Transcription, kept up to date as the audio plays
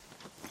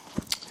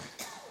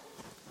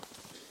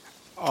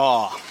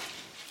Awe.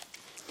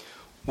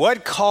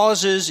 What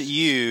causes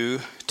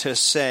you to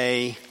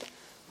say,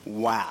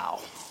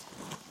 wow?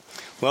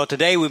 Well,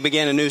 today we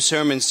begin a new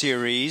sermon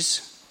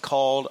series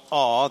called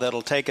Awe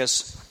that'll take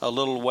us a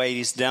little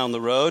ways down the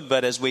road.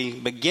 But as we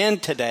begin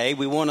today,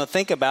 we want to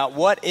think about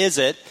what is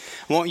it,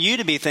 I want you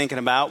to be thinking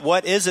about,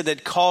 what is it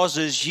that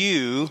causes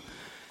you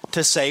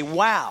to say,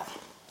 wow?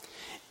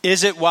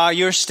 Is it while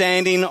you're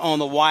standing on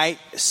the white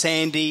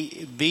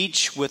sandy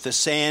beach with the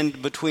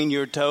sand between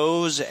your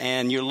toes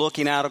and you're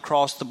looking out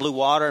across the blue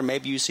water?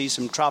 Maybe you see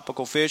some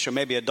tropical fish or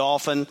maybe a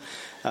dolphin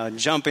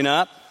jumping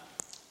up.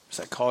 Does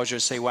that cause you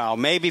to say, wow?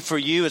 Maybe for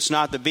you it's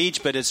not the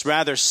beach, but it's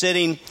rather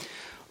sitting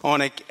on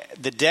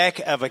the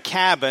deck of a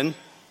cabin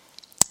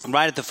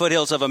right at the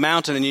foothills of a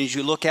mountain. And as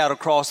you look out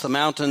across the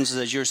mountains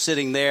as you're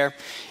sitting there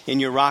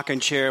in your rocking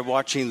chair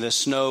watching the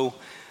snow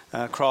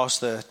across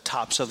the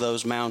tops of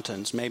those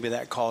mountains, maybe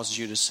that causes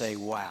you to say,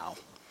 wow.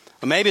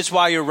 Or maybe it's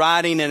while you're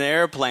riding in an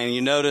airplane and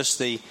you notice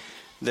the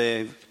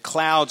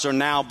clouds are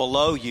now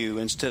below you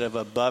instead of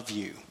above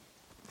you.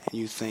 And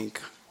you think,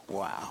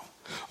 wow.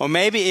 Or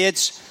maybe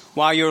it's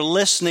while you're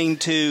listening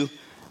to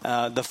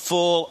the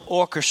full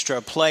orchestra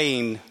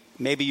playing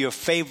maybe your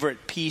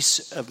favorite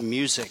piece of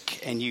music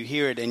and you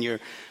hear it and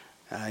you're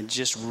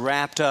just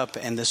wrapped up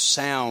in the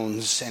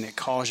sounds and it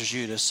causes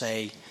you to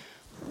say,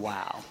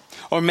 wow.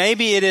 Or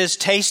maybe it is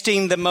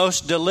tasting the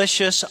most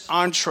delicious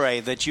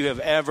entree that you have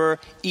ever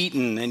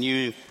eaten and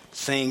you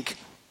think,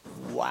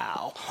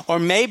 wow. Or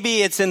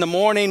maybe it's in the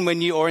morning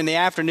or in the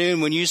afternoon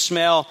when you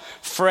smell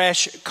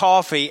fresh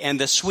coffee and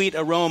the sweet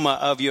aroma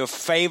of your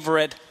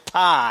favorite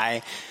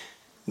pie.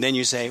 Then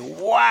you say,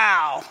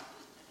 wow.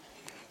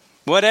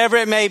 Whatever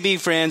it may be,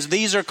 friends,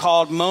 these are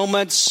called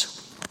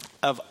moments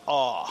of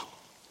awe.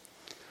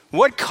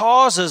 What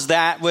causes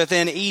that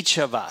within each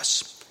of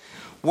us?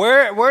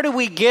 Where do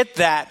we get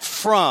that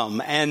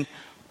from? And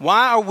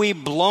why are we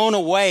blown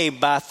away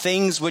by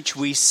things which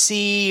we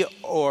see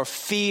or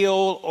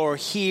feel or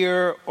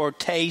hear or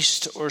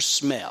taste or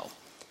smell?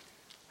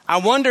 I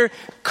wonder,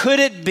 could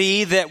it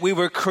be that we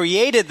were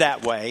created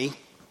that way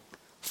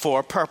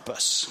for a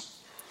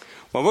purpose?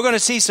 Well, we're going to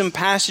see some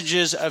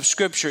passages of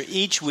Scripture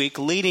each week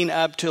leading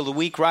up to the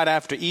week right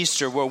after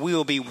Easter where we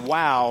will be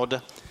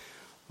wowed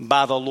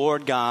by the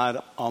Lord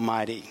God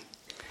Almighty.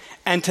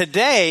 And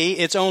today,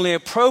 it's only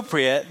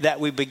appropriate that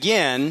we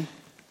begin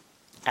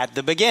at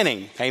the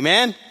beginning.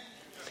 Amen?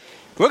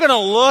 We're going to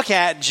look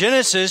at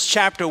Genesis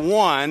chapter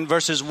 1,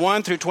 verses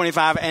 1 through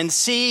 25, and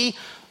see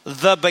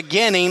the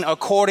beginning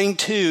according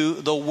to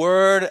the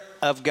Word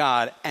of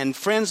God. And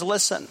friends,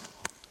 listen.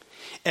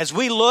 As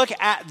we look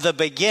at the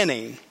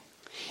beginning,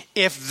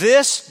 if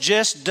this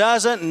just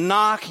doesn't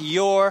knock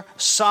your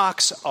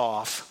socks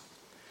off,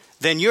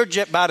 then you're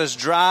just about as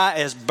dry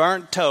as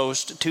burnt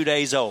toast 2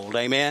 days old.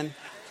 Amen?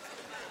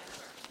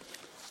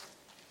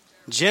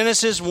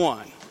 Genesis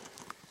 1,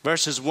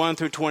 verses 1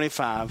 through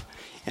 25.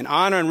 In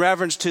honor and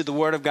reverence to the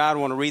Word of God, I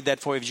want to read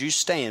that for you. As you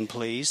stand,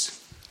 please.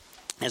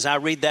 As I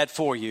read that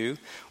for you,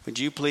 would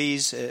you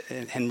please,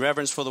 in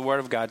reverence for the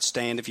Word of God,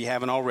 stand if you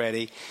haven't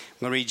already. I'm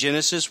going to read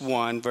Genesis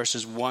 1,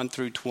 verses 1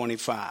 through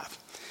 25.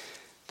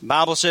 The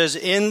Bible says,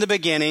 in the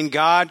beginning,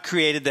 God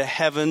created the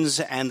heavens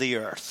and the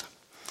earth.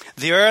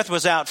 The earth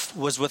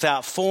was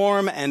without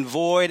form and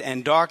void,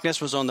 and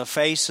darkness was on the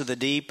face of the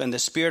deep, and the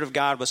Spirit of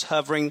God was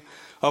hovering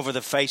over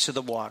the face of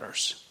the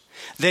waters.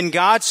 Then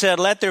God said,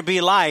 let there be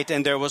light,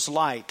 and there was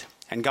light.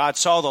 And God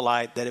saw the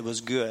light, that it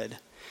was good.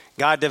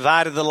 God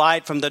divided the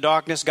light from the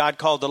darkness. God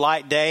called the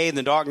light day, and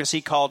the darkness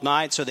he called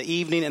night. So the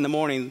evening and the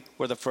morning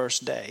were the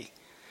first day.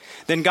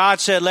 Then God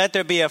said, let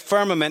there be a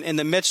firmament in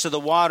the midst of the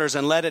waters,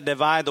 and let it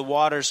divide the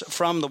waters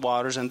from the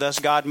waters. And thus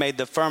God made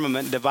the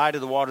firmament,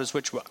 divided the waters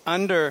which were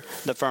under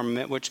the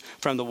firmament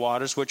from the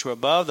waters which were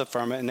above the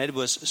firmament. And it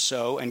was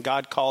so. And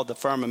God called the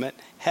firmament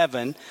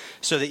heaven.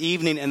 So the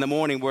evening and the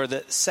morning were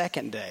the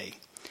second day.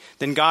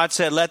 Then God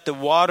said, let the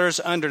waters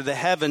under the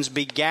heavens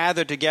be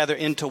gathered together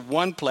into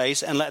one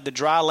place, and let the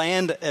dry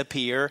land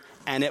appear.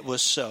 And it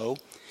was so.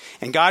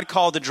 And God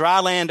called the dry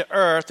land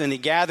earth, and he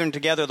gathered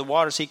together the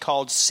waters he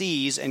called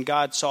seas, and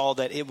God saw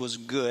that it was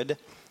good.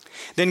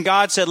 Then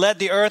God said, let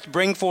the earth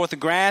bring forth the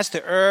grass,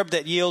 the herb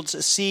that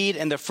yields seed,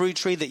 and the fruit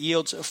tree that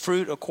yields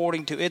fruit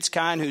according to its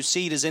kind, whose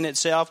seed is in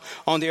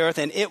itself on the earth.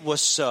 And it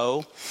was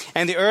so.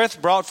 And the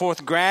earth brought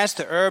forth grass,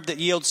 the herb that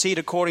yields seed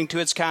according to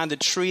its kind, the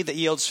tree that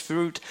yields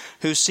fruit,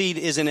 whose seed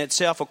is in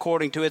itself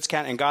according to its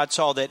kind. And God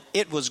saw that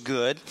it was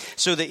good.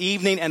 So the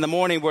evening and the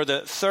morning were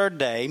the third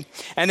day.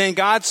 And then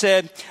God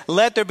said,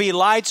 let there be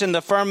lights in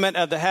the firmament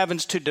of the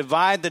heavens to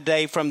divide the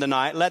day from the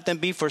night. Let them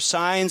be for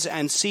signs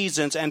and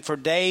seasons, and for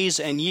days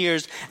and years.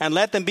 And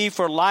let them be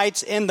for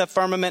lights in the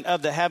firmament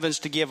of the heavens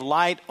to give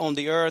light on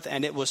the earth.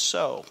 And it was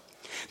so.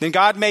 Then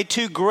God made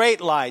two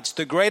great lights,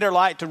 the greater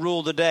light to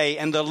rule the day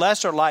and the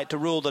lesser light to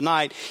rule the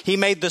night. He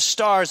made the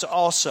stars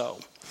also.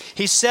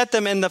 He set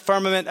them in the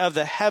firmament of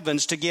the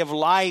heavens to give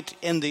light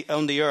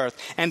on the earth,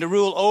 and to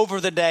rule over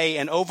the day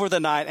and over the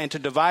night, and to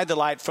divide the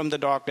light from the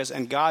darkness.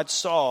 And God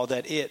saw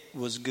that it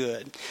was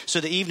good.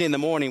 So the evening and the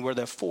morning were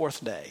the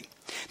fourth day.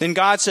 Then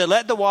God said,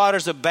 let the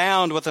waters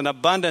abound with an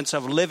abundance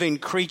of living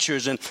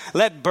creatures, and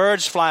let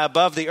birds fly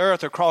above the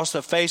earth across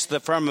the face of the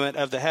firmament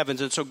of the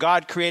heavens. And so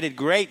God created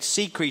great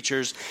sea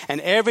creatures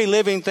and every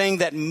living thing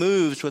that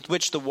moves, with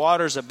which the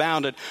waters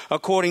abounded,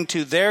 according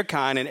to their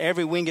kind, and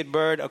every winged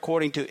bird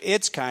according to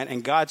its kind.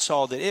 And God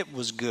saw that it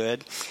was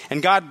good.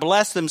 And God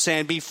blessed them,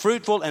 saying, be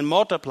fruitful and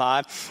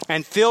multiply,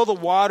 and fill the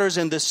waters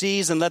and the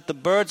seas, and let the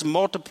birds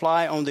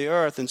multiply on the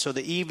earth. And so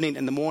the evening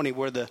and the morning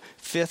were the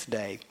fifth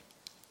day.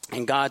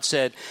 And God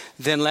said,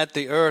 then let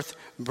the earth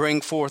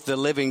bring forth the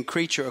living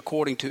creature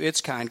according to its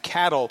kind,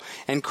 cattle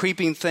and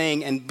creeping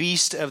thing and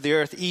beast of the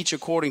earth, each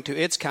according to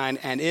its kind.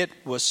 And it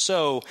was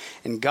so.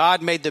 And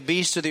God made the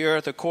beast of the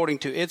earth according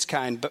to its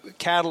kind, but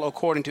cattle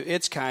according to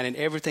its kind, and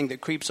everything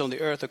that creeps on the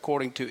earth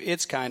according to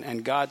its kind.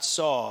 And God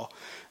saw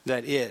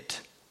that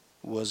it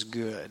was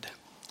good.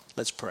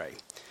 Let's pray.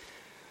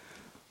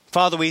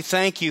 Father, we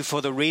thank you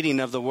for the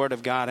reading of the Word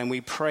of God, and we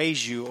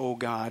praise you, O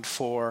God,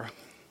 for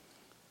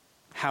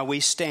how we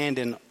stand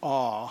in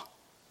awe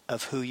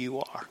of who you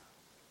are.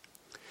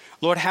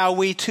 Lord, how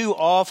we too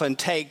often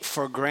take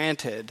for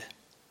granted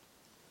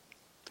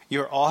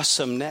your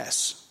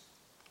awesomeness.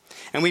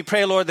 And we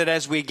pray, Lord, that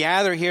as we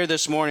gather here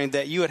this morning,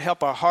 that you would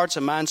help our hearts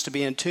and minds to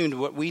be in tune to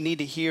what we need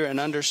to hear and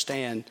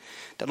understand.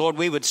 That, Lord,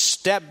 we would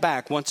step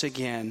back once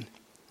again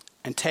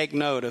and take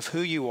note of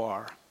who you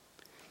are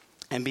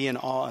and be in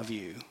awe of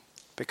you,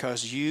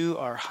 because you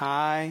are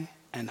high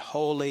and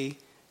holy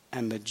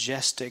and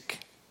majestic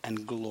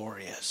and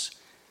glorious.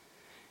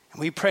 And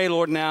we pray,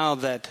 Lord, now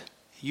that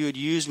you would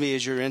use me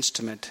as your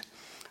instrument.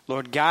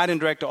 Lord, guide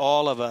and direct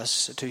all of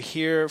us to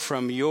hear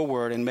from your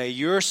word, and may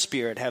your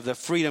Spirit have the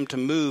freedom to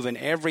move in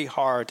every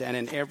heart and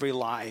in every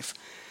life.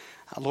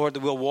 Lord,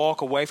 that we'll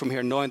walk away from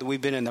here knowing that we've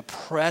been in the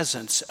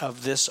presence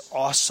of this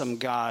awesome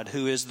God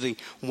who is the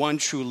one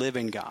true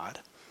living God.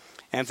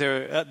 And if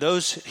there are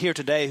those here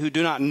today who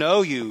do not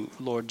know you,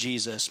 Lord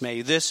Jesus,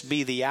 may this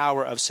be the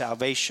hour of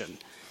salvation.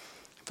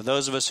 For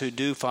those of us who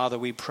do, Father,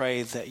 we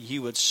pray that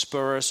you would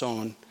spur us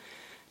on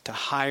to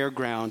higher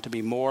ground, to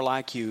be more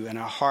like you, and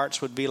our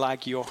hearts would be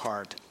like your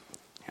heart.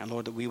 And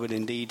Lord, that we would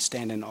indeed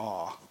stand in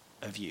awe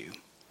of you.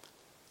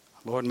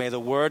 Lord, may the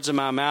words of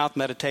my mouth,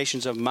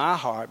 meditations of my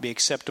heart be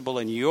acceptable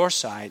in your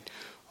sight,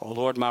 O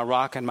Lord, my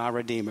rock and my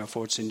redeemer.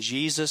 For it's in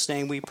Jesus'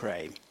 name we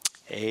pray.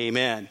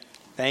 Amen.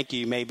 Thank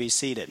you. You may be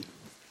seated.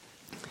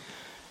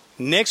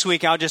 Next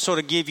week, I'll just sort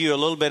of give you a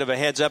little bit of a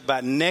heads up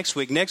about next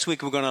week. Next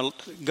week, we're going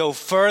to go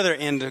further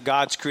into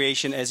God's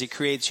creation as he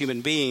creates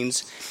human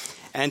beings.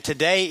 And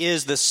today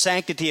is the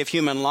Sanctity of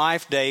Human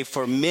Life Day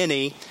for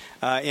many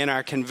in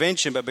our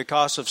convention. But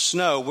because of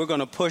snow, we're going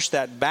to push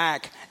that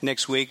back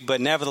next week. But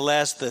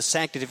nevertheless, the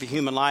Sanctity of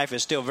Human Life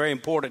is still very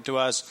important to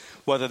us,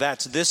 whether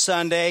that's this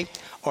Sunday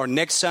or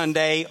next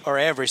Sunday or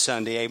every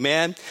Sunday.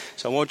 Amen?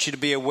 So I want you to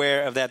be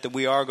aware of that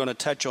we are going to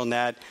touch on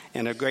that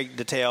in a great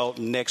detail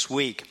next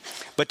week.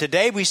 But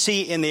today we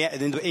see in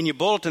your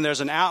bulletin,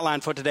 there's an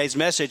outline for today's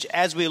message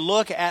as we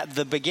look at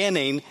the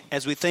beginning,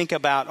 as we think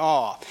about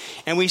awe.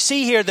 And we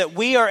see here that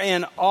we are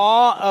in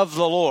awe of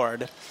the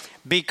Lord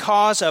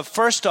because of,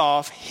 first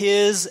off,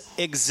 his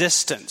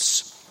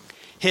existence.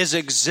 His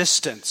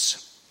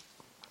existence.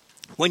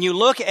 When you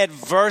look at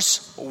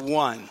verse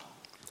 1,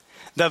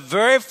 the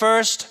very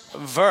first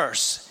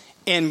verse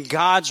in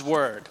God's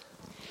Word,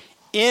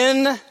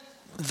 in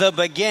the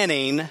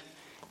beginning,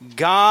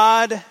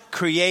 God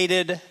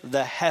created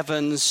the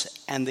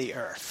heavens and the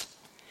earth.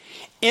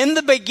 In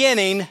the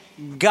beginning,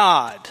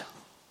 God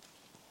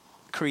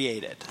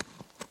created.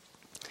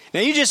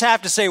 Now you just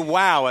have to say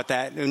wow at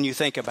that when you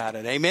think about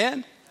it.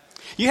 Amen?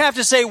 You have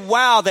to say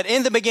wow that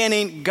in the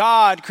beginning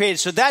God created.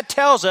 So that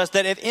tells us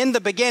that if in the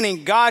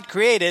beginning God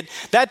created,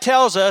 that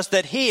tells us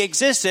that he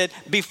existed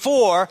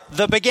before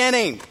the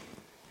beginning.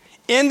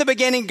 In the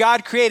beginning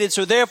God created,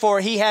 so therefore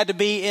he had to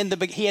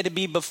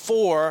be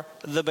before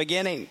the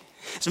beginning.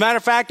 As a matter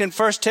of fact, in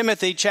 1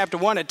 Timothy chapter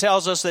 1, it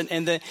tells us that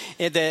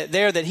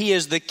there that he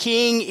is the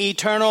King,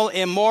 eternal,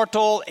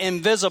 immortal,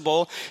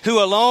 invisible,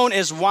 who alone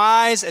is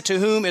wise, to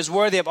whom is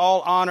worthy of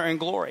all honor and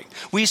glory.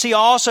 We see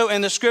also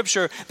in the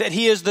scripture that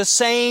he is the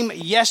same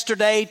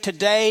yesterday,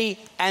 today,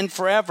 and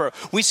forever.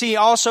 We see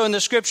also in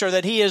the scripture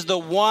that he is the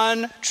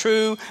one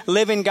true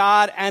living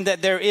God and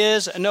that there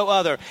is no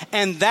other.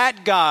 And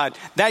that God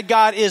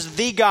is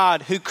the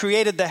God who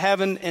created the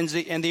heaven and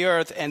the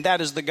earth, and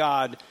that is the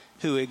God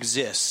who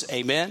exists.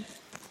 Amen?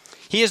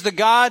 He is the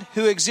God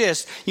who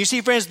exists. You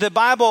see, friends, the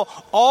Bible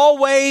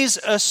always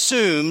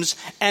assumes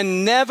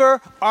and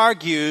never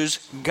argues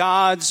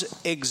God's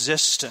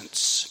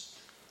existence.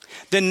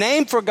 The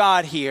name for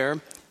God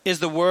here is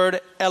the word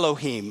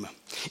Elohim.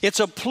 It's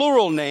a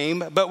plural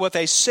name, but with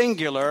a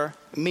singular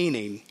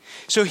meaning.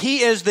 So he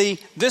is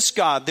this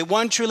God, the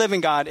one true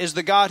living God, is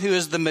the God who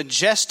is the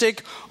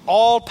majestic,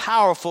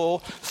 all-powerful,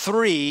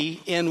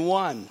 three in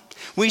one.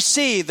 We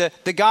see the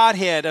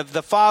Godhead of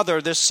the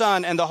Father, the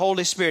Son, and the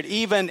Holy Spirit,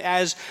 even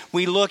as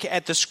we look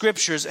at the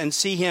Scriptures and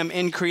see him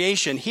in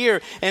creation.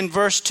 Here in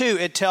verse 2,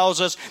 it tells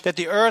us that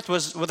the earth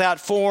was without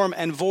form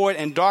and void,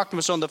 and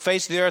darkness on the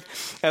face of the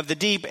earth of the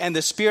deep, and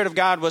the Spirit of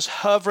God was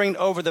hovering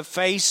over the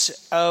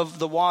face of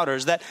the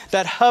waters. That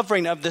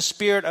hovering of the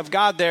Spirit of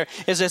God there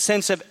is a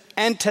sense of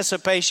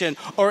anticipation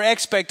or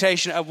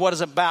expectation of what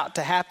is about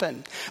to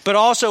happen. But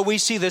also we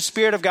see the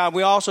Spirit of God.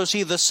 We also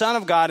see the Son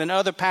of God in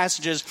other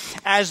passages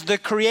as the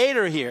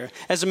Creator here.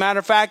 As a matter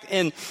of fact,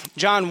 in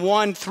John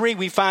 1:3,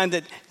 we find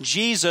that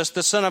Jesus,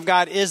 the Son of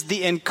God, is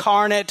the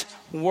incarnate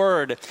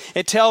Word.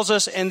 It tells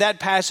us in that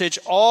passage,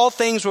 all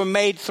things were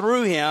made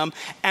through him,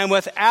 and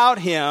without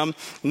him,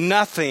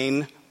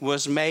 nothing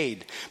was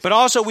made. But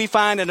also we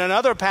find in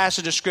another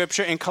passage of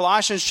Scripture in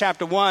Colossians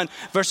chapter 1,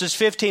 verses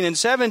 15 and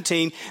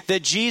 17,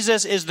 that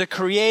Jesus is the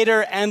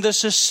creator and the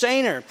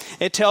sustainer.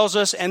 It tells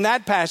us in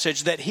that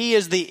passage that he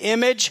is the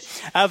image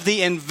of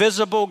the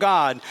invisible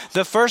God,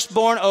 the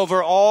firstborn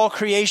over all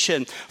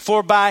creation.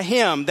 For by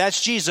him,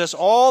 that's Jesus,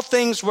 all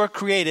things were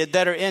created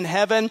that are in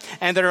heaven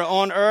and that are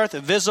on earth,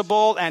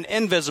 visible and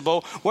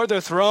invisible, whether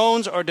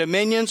thrones or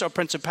dominions or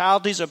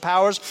principalities or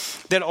powers,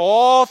 that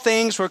all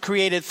things were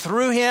created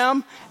through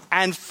him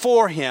and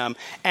for him.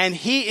 And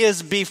he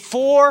is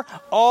before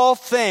all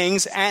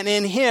things, and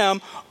in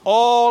him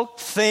all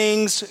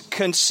things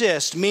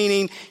consist,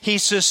 meaning he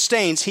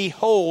sustains, he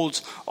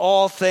holds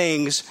all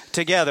things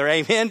together.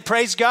 Amen.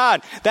 Praise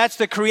God. That's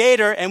the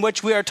creator in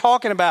which we are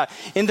talking about.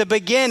 In the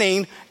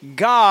beginning,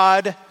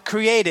 God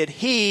created.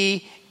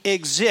 He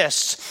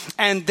exists.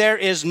 And there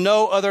is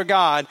no other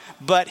God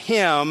but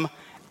him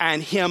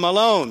and him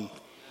alone.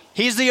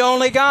 He's the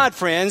only God,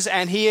 friends,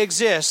 and he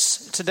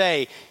exists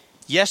today.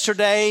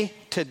 Yesterday,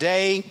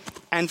 today,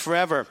 and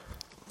forever.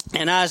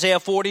 In Isaiah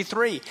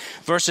 43,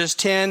 verses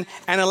 10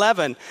 and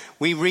 11,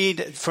 we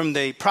read from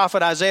the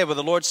prophet Isaiah where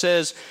the Lord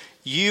says,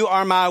 "You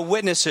are my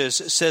witnesses,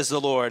 says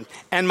the Lord,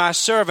 and my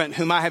servant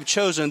whom I have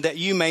chosen, that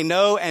you may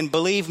know and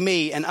believe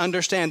me and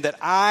understand that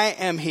I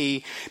am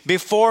he.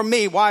 Before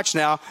me," watch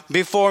now,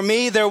 "before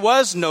me there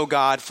was no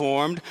God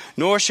formed,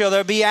 nor shall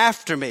there be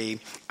after me.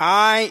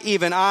 I,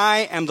 even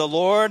I, am the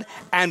Lord,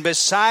 and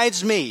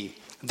besides me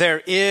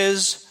there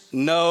is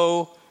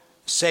no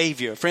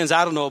Savior." Friends,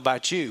 I don't know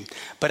about you,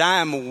 but I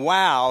am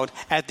wowed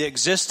at the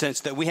existence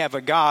that we have a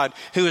God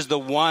who is the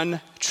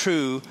one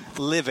true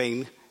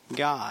living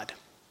God.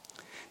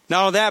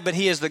 Not only that, but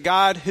he is the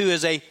God who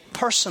is a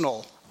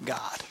personal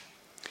God.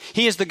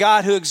 He is the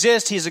God who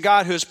exists. He is a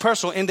God who is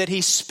personal in that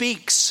he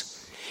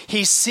speaks,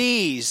 he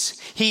sees,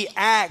 he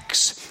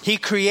acts, he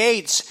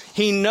creates,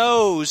 he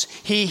knows,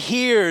 he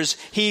hears,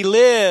 he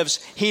lives,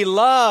 he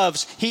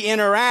loves, he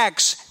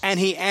interacts, and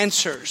he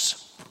answers.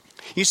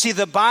 You see,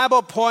 the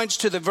Bible points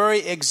to the very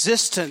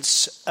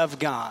existence of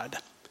God,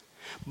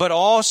 but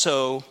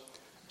also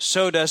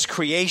so does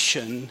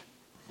creation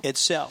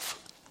itself.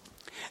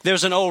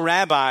 There's an old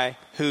rabbi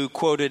who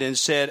quoted and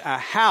said, "A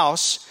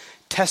house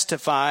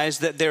testifies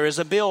that there is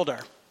a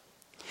builder,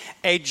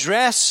 a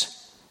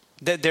dress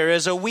that there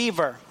is a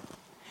weaver,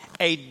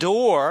 a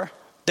door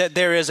that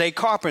there is a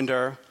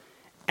carpenter,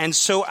 and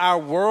so our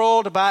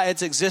world by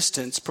its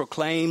existence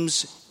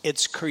proclaims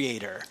its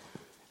creator,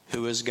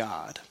 who is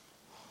God."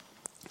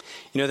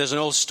 You know, there's an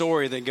old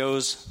story that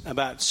goes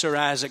about Sir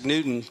Isaac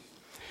Newton,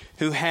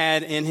 who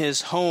had in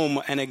his home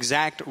an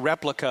exact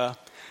replica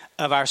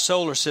of our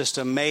solar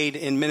system made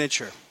in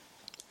miniature.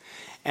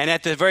 And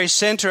at the very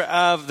center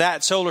of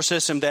that solar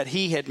system that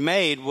he had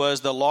made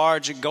was the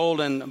large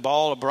golden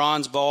ball, a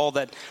bronze ball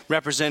that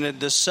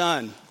represented the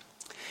sun.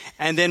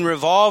 And then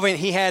revolving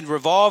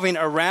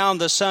around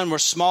the sun were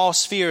small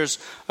spheres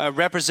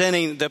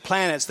representing the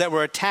planets that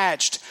were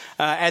attached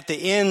at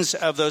the ends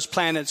of those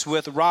planets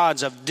with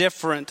rods of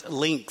different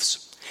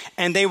lengths.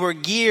 And they were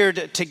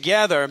geared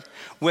together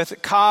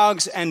with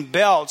cogs and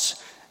belts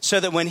so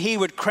that when he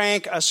would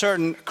crank a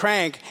certain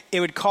crank, it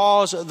would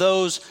cause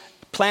those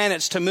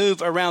planets to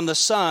move around the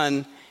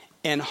sun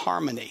in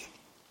harmony.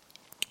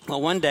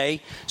 Well, one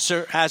day,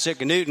 Sir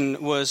Isaac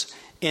Newton was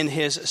in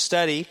his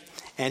study,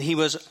 and he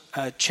was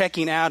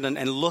checking out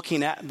and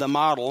looking at the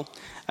model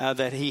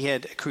that he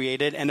had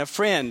created. And a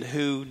friend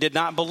who did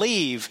not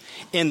believe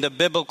in the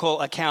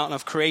biblical account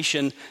of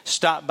creation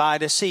stopped by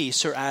to see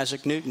Sir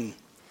Isaac Newton.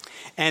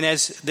 And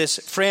as this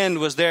friend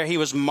was there, he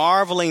was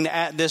marveling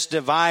at this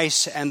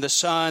device and the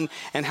sun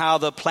and how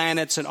the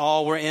planets and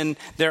all were in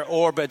their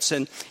orbits.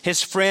 And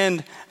his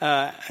friend,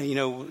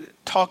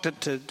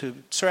 talked to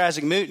Sir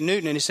Isaac Newton,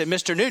 and he said,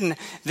 "Mr. Newton,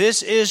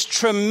 this is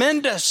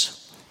tremendous.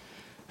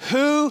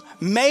 Who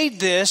made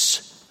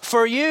this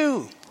for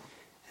you?"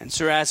 And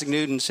Sir Isaac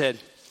Newton said,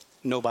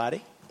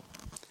 "Nobody."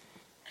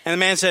 And the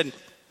man said,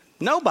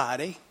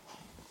 "Nobody?"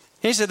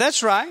 He said,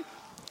 "That's right."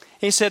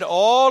 He said,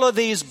 "All of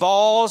these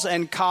balls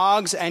and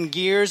cogs and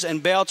gears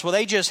and belts, well,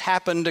 they just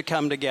happened to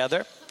come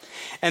together.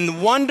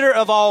 And wonder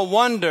of all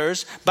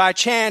wonders, by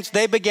chance,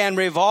 they began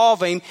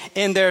revolving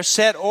in their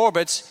set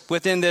orbits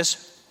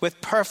with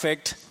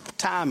perfect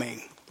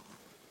timing."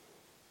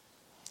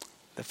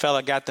 the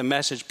fella got the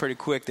message pretty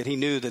quick that he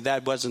knew that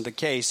that wasn't the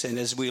case. And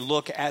as we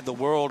look at the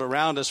world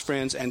around us,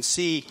 friends, and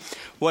see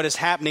what is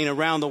happening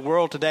around the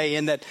world today,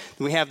 in that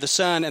we have the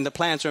sun and the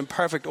planets are in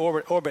perfect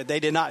orbit, they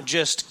did not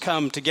just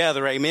come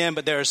together, amen?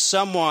 But there is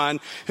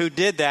someone who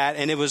did that,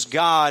 and it was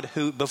God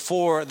who,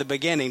 before the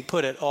beginning,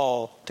 put it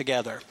all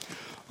together.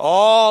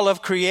 All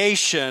of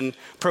creation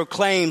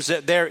proclaims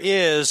that there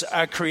is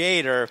a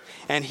creator,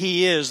 and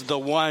he is the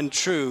one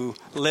true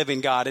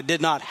living God. It did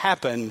not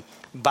happen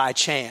by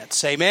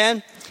chance.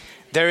 Amen?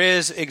 There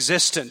is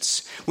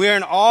existence. We are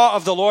in awe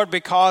of the Lord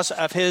because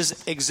of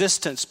his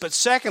existence. But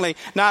secondly,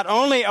 not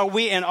only are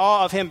we in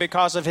awe of him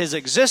because of his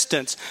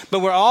existence, but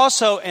we're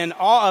also in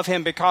awe of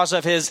him because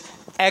of his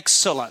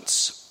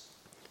excellence.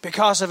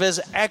 Because of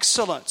his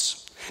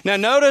excellence. Now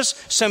notice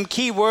some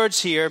key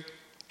words here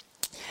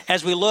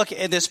as we look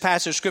at this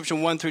passage of Scripture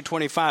 1 through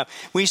 25.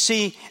 We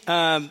see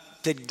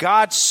that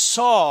God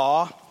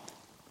saw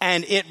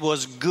and it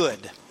was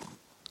good.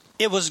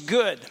 It was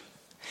good.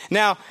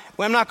 Now,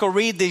 I'm not going to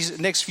read these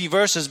next few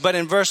verses, but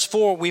in verse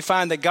 4, we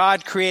find that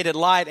God created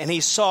light, and he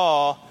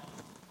saw,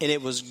 and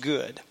it was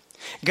good.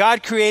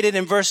 God created,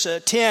 in verse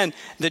 10,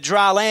 the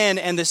dry land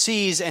and the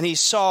seas, and he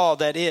saw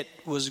that it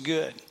was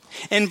good.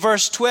 In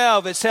verse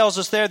 12, it tells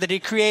us there that he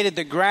created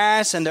the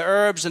grass and the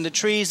herbs and the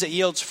trees that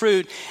yields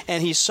fruit,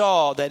 and he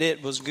saw that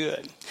it was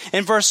good.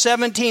 In verse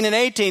 17 and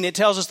 18, it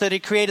tells us that he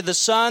created the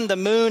sun, the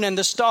moon, and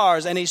the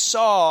stars, and he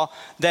saw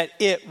that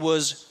it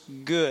was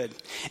good.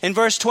 In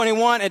verse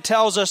 21, it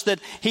tells us that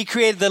he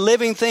created the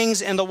living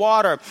things in the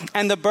water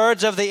and the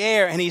birds of the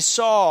air, and he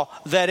saw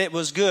that it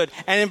was good.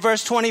 And in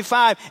verse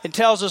 25, it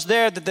tells us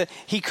there that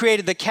he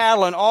created the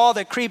cattle and all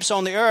that creeps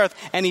on the earth,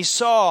 and he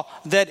saw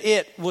that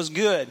it was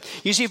good.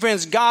 You see,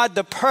 friends, God,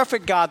 the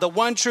perfect God, the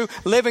one true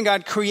living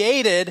God,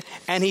 created,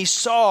 and he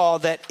saw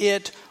that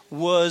it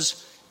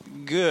was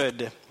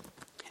good.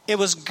 It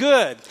was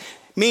good,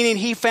 meaning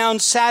he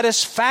found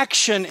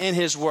satisfaction in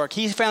his work.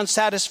 He found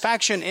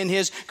satisfaction in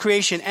his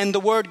creation. And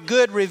the word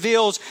good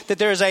reveals that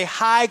there is a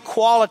high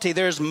quality.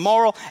 There's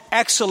moral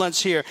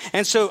excellence here.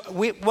 And so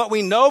what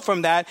we know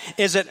from that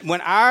is that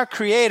when our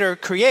Creator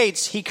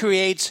creates, he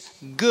creates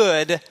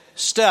good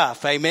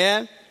stuff.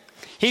 Amen?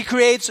 He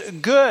creates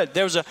good.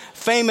 There was a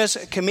famous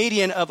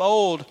comedian of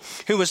old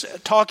who was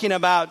talking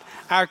about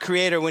our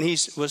Creator when he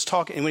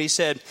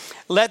said,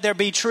 "Let there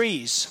be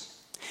trees."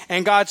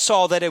 And God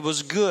saw that it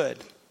was good.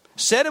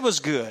 Said it was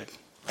good,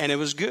 and it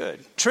was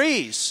good.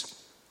 Trees.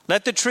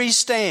 Let the trees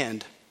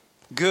stand.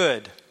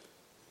 Good.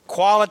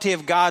 Quality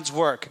of God's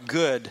work.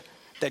 Good.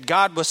 That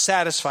God was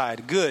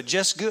satisfied. Good.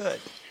 Just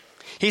good.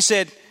 He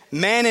said,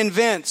 man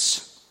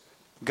invents.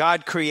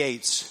 God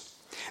creates.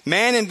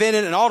 Man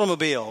invented an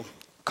automobile.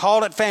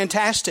 Called it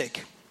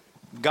fantastic.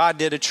 God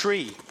did a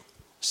tree.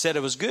 Said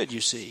it was good, you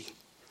see.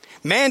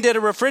 Man did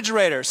a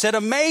refrigerator. Said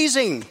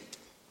amazing.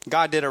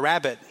 God did a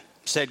rabbit.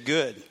 Said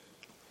good.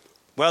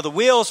 Well, the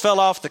wheels fell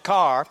off the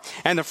car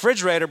and the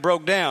refrigerator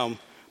broke down,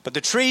 but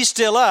the tree's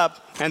still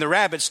up and the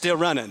rabbit's still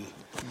running.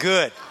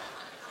 Good.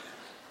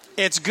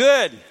 It's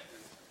good.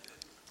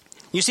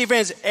 You see,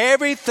 friends,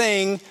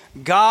 everything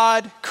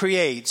God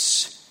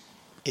creates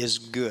is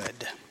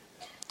good.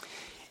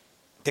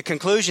 The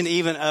conclusion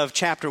even of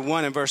chapter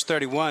 1 and verse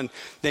 31,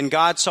 then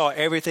God saw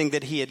everything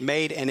that he had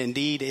made, and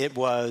indeed it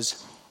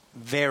was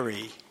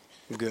very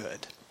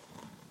good.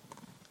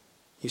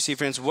 You see,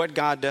 friends, what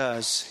God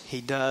does, he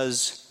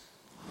does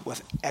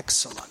with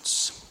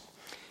excellence.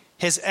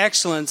 His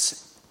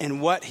excellence in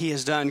what he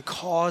has done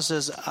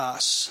causes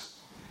us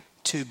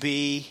to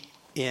be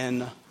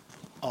in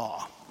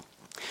awe.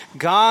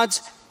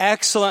 God's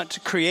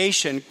excellent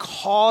creation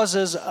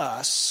causes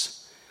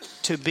us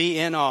to be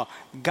in awe.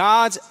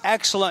 God's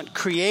excellent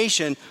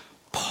creation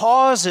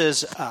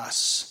causes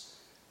us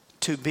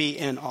to be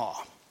in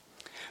awe.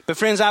 But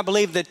friends, I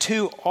believe that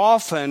too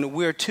often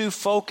we're too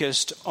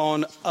focused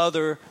on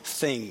other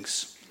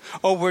things.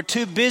 Or we're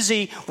too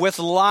busy with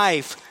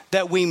life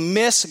that we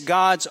miss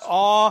God's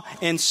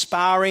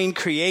awe-inspiring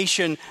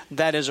creation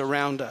that is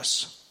around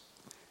us.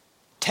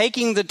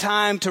 Taking the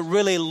time to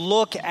really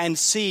look and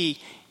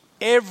see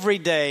every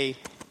day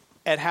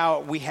at how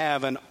we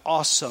have an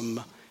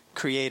awesome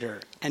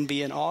Creator and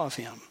be in awe of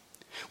him.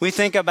 We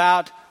think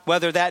about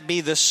whether that be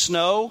the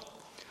snow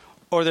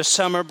or the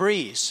summer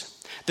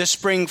breeze, the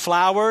spring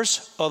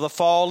flowers or the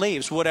fall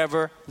leaves,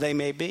 whatever they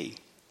may be.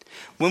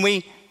 When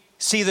we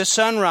see the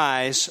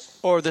sunrise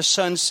or the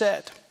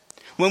sunset,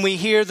 when we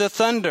hear the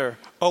thunder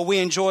or we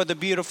enjoy the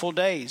beautiful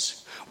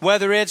days,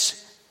 whether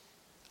it's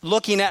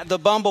looking at the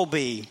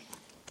bumblebee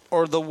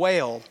or the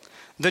whale,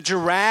 the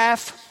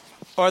giraffe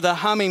or the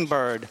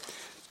hummingbird,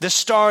 the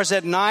stars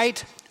at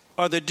night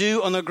or the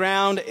dew on the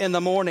ground in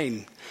the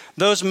morning,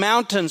 those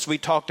mountains we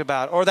talked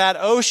about, or that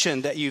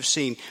ocean that you've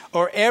seen,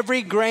 or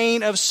every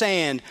grain of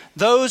sand,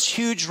 those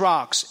huge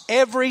rocks,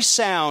 every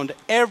sound,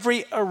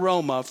 every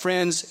aroma,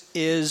 friends,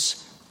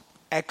 is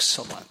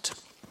excellent.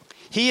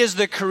 He is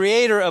the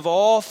creator of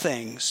all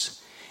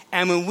things.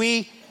 And when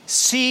we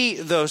see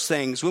those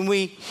things, when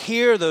we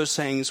hear those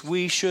things,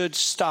 we should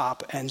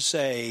stop and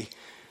say,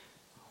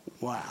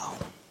 wow.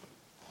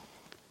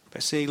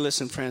 But see,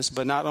 listen, friends,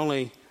 but not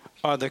only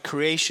are the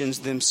creations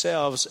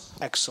themselves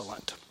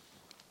excellent,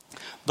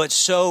 but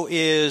so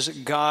is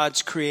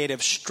God's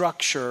creative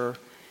structure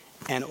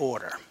and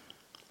order.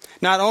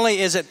 Not only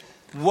is it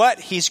what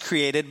he's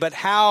created, but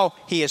how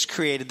he has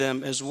created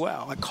them as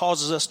well. It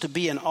causes us to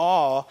be in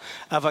awe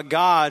of a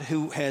God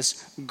who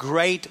has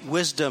great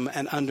wisdom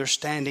and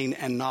understanding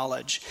and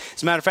knowledge.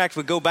 As a matter of fact, if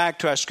we go back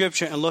to our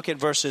scripture and look at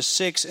verses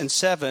 6 and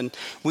 7,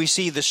 we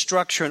see the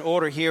structure and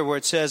order here where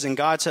it says, and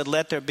God said,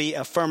 let there be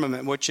a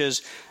firmament, which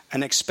is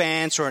an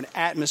expanse or an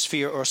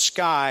atmosphere or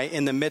sky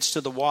in the midst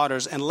of the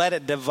waters, and let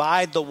it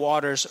divide the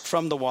waters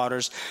from the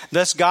waters.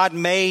 Thus God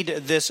made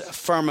this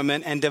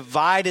firmament and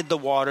divided the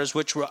waters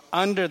which were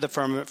under the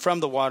firmament from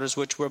the waters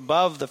which were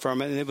above the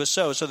firmament. And it was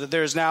so that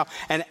there is now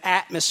an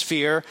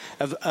atmosphere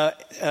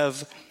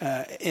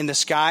in the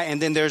sky, and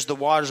then there's the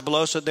waters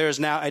below. So there is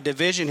now a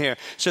division here.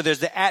 So there's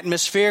the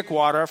atmospheric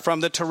water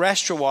from the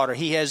terrestrial water.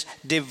 He has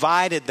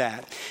divided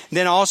that.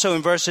 Then also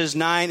in verses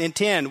 9 and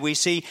 10, we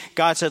see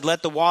God said,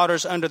 let the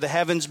waters under the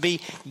heavens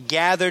be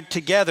gathered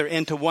together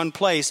into one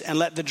place, and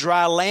let the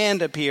dry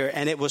land appear.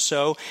 And it was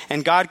so.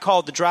 And God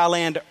called the dry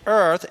land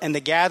earth, and the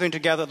gathering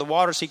together of the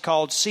waters he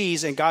called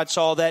seas, and God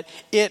saw that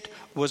it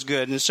was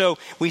good. And so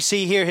we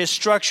see here his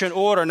structure and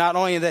order, not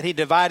only that he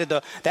divided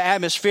the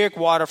atmospheric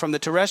water from the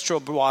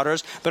terrestrial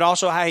waters, but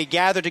also how he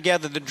gathered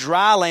together the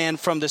dry land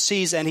from the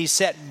seas, and he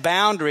set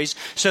boundaries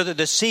so that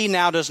the sea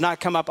now does not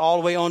come up all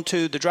the way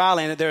onto the dry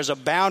land. There's a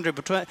boundary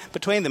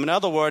between them. In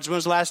other words, when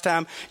was the last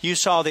time you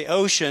saw the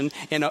ocean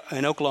in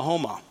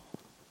Oklahoma?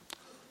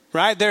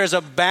 Right? There is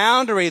a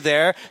boundary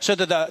there so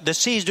that the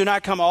seas do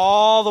not come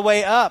all the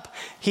way up.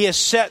 He has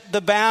set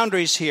the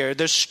boundaries here.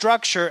 There's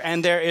structure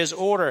and there is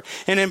order.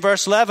 And in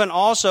verse 11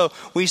 also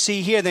we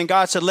see here, then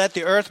God said, let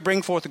the earth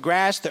bring forth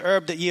grass, the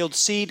herb that yields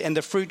seed, and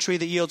the fruit tree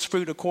that yields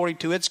fruit according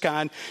to its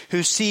kind,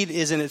 whose seed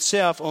is in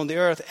itself on the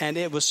earth. And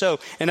it was so.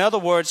 In other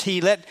words, he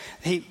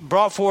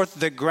brought forth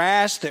the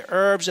grass, the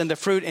herbs, and the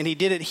fruit, and he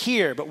did it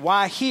here. But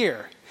why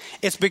here?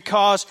 It's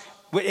because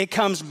it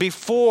comes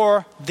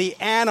before the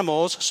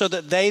animals so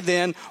that they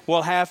then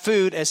will have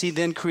food as he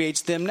then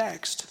creates them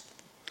next.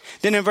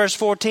 Then in verse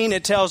 14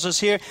 it tells us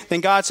here,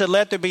 then God said,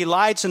 let there be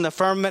lights in the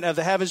firmament of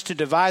the heavens to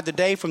divide the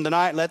day from the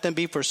night. Let them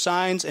be for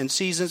signs and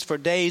seasons, for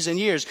days and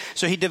years.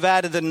 So he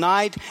divided the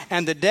night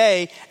and the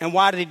day. And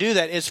why did he do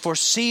that? It's for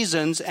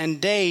seasons and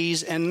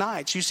days and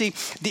nights. You see,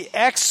 the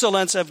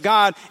excellence of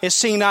God is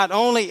seen not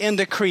only in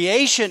the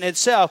creation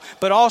itself,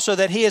 but also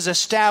that he has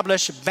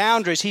established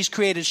boundaries. He's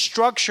created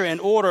structure and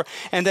order,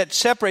 and that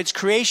separates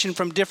creation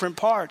from different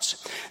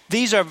parts.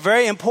 These are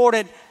very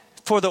important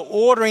for the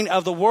ordering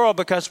of the world,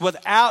 because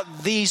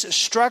without these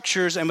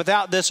structures and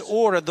without this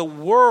order, the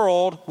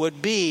world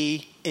would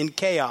be in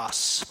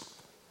chaos.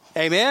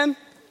 Amen?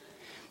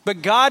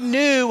 But God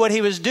knew what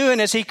he was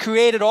doing as he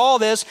created all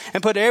this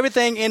and put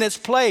everything in its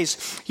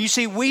place. You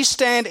see, we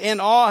stand in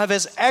awe of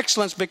his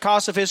excellence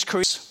because of his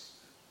creation,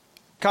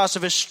 because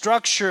of his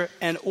structure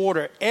and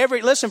order.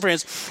 Listen,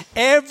 friends,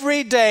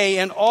 every day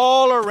and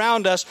all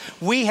around us,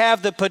 we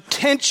have the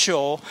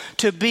potential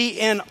to be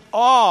in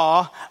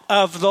awe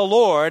of the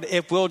Lord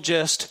if we'll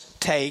just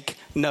take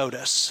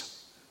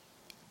notice.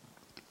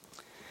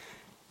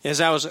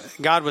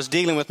 God was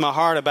dealing with my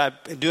heart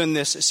about doing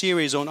this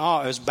series on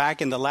awe. It was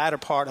back in the latter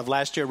part of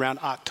last year, around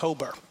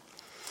October.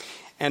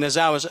 And as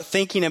I was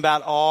thinking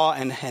about awe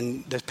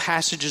and the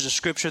passages of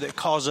Scripture that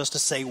cause us to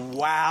say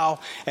wow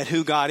at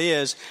who God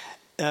is,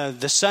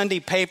 the Sunday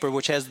paper,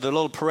 which has the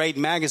little Parade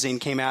magazine,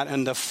 came out,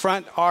 and the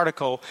front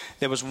article,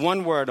 there was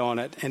one word on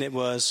it, and it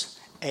was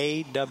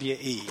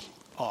A-W-E,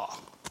 awe.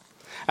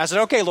 I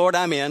said, okay, Lord,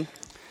 I'm in.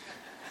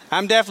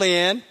 I'm definitely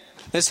in.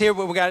 Let's hear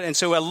what we got. And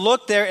so I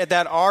looked there at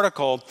that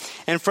article,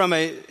 and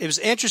it was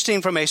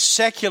interesting from a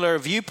secular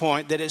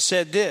viewpoint that it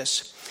said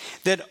this,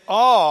 that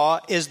awe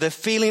is the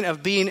feeling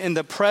of being in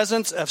the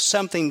presence of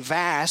something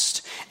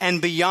vast and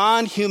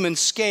beyond human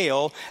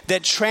scale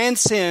that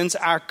transcends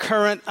our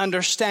current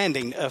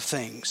understanding of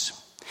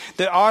things.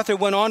 The author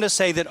went on to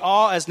say that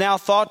awe is now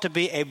thought to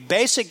be a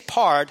basic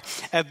part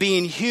of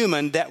being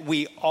human that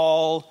we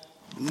all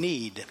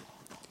need.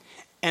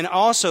 And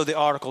also the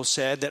article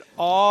said that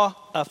awe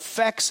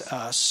affects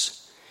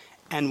us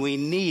and we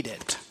need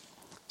it,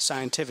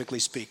 scientifically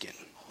speaking.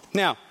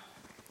 Now,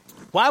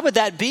 why would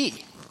that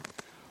be?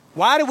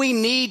 Why do we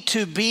need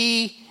to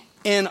be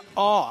in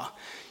awe?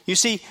 You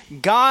see,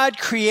 God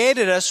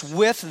created us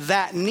with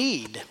that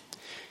need.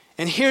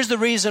 And here's the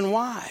reason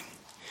why.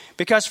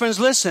 Because, friends,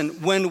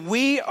 listen, when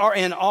we are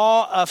in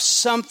awe of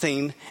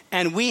something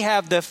and we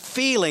have the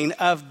feeling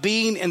of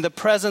being in the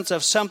presence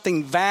of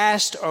something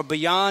vast or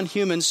beyond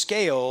human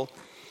scale,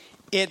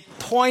 it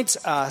points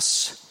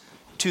us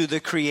to the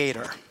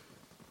Creator.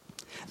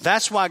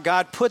 That's why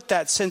God put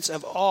that sense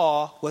of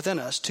awe within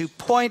us, to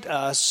point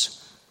us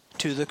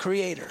to the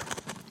Creator.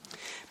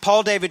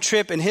 Paul David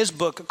Tripp, in his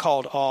book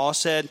called Awe,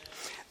 said,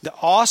 the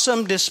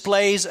awesome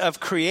displays of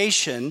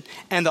creation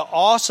and the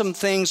awesome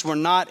things were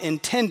not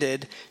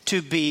intended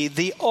to be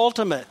the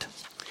ultimate.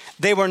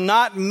 They were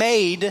not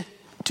made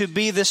to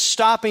be the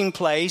stopping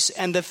place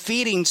and the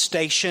feeding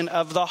station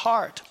of the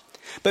heart.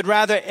 But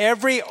rather,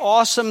 every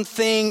awesome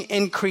thing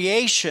in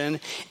creation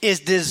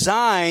is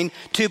designed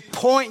to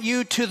point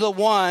you to the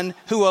one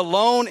who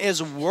alone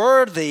is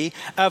worthy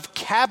of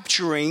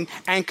capturing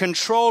and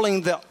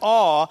controlling the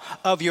awe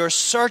of your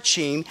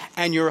searching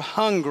and your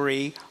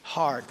hungry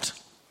heart.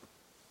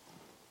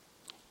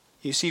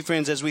 You see,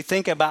 friends, as we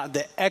think about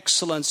the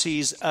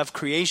excellencies of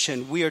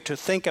creation, we are to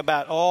think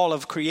about all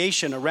of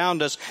creation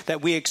around us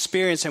that we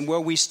experience and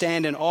where we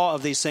stand in awe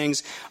of these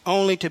things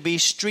only to be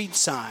street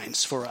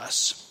signs for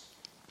us.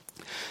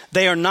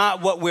 They are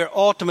not what we're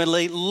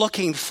ultimately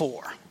looking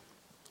for.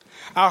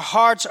 Our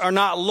hearts are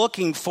not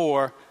looking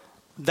for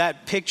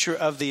that picture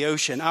of the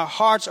ocean. Our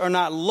hearts are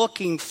not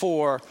looking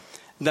for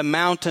the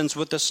mountains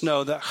with the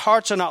snow. The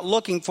hearts are not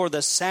looking for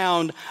the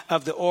sound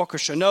of the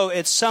orchestra. No,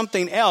 it's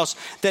something else.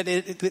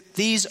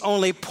 These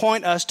only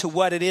point us to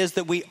what it is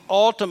that we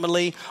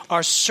ultimately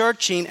are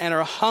searching and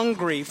are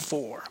hungry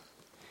for.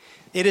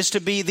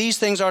 These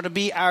things are to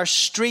be our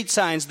street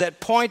signs that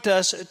point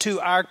us to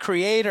our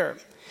Creator.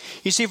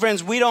 You see,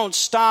 friends, we don't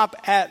stop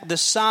at the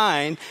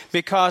sign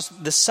because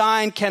the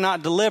sign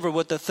cannot deliver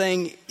what the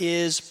thing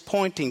is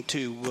pointing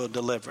to will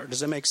deliver. Does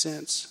that make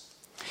sense?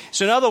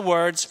 So in other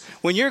words,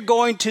 when you're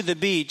going to the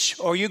beach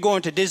or you're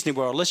going to Disney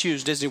World, let's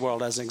use Disney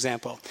World as an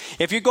example.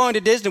 If you're going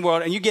to Disney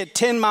World and you get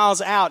 10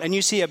 miles out and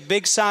you see a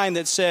big sign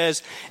that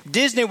says,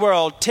 Disney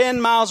World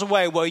 10 miles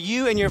away, well,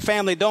 you and your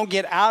family don't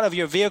get out of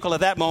your vehicle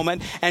at that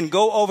moment and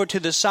go over to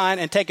the sign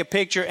and take a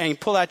picture and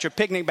pull out your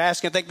picnic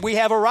basket and think, we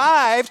have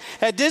arrived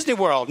at Disney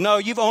World. No,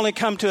 you've only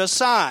come to a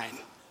sign.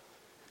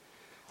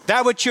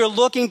 That what you're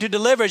looking to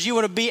deliver is you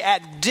want to be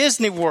at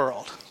Disney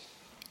World,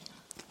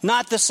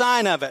 not the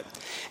sign of it.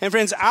 And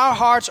friends, our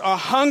hearts are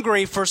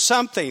hungry for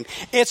something.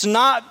 It's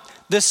not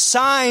the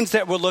signs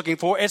that we're looking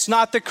for. It's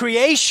not the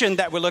creation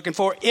that we're looking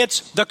for.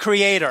 It's the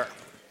Creator.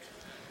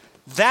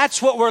 That's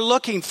what we're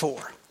looking for.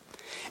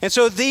 And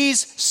so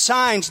these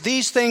signs,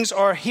 these things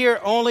are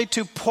here only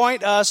to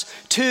point us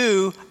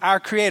to our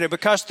Creator.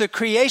 Because the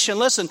creation,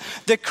 listen,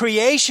 the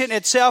creation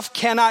itself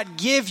cannot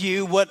give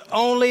you what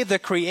only the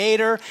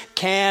Creator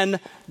can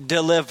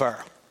deliver.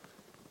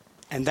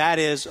 And that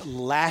is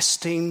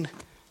lasting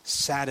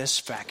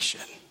satisfaction.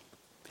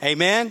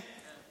 Amen?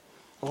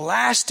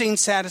 Lasting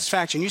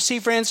satisfaction. You see,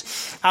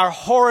 friends, our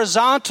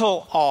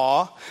horizontal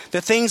awe,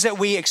 the things that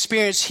we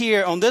experience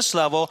here on this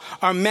level,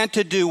 are meant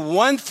to do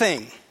one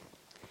thing,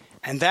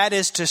 and that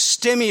is to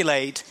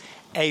stimulate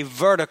a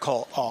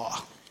vertical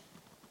awe.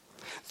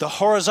 The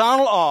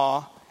horizontal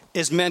awe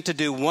is meant to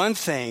do one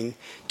thing,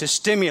 to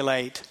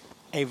stimulate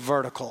a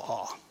vertical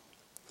awe.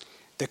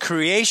 The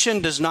creation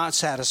does not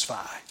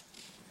satisfy,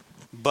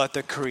 but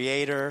the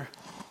Creator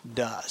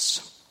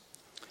does.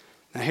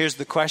 Now here's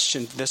the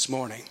question this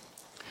morning.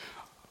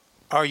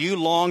 Are you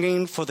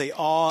longing for the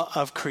awe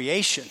of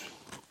creation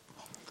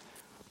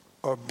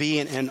or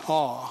being in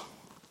awe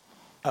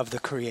of the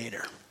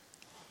Creator?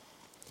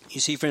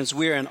 You see, friends,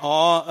 we're in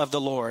awe of the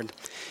Lord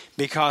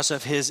because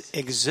of His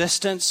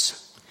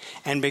existence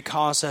and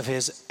because of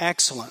His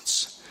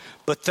excellence.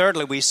 But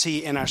thirdly, we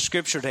see in our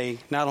scripture today,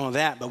 not only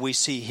that, but we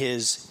see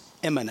His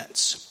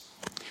immanence.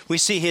 We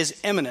see His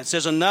immanence.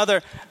 There's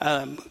another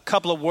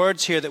couple of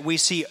words here that we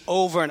see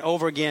over and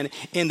over again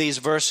in these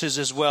verses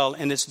as well.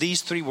 And it's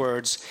these three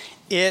words.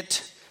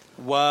 It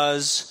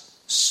was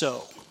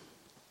so.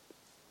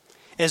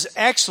 His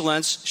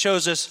excellence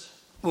shows us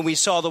when we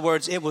saw the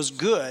words, it was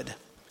good.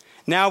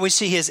 Now we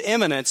see His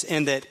immanence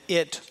in that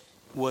it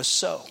was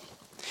so.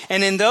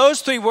 And in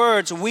those three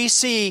words, we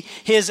see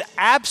His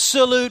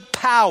absolute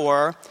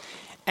power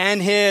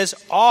and His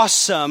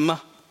awesome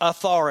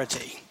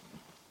authority.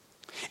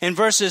 In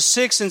verses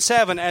 6 and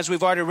 7, as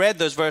we've already read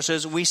those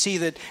verses, we see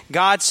that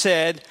God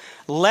said,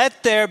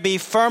 let there be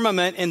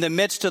firmament in the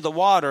midst of the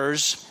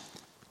waters,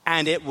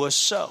 and it was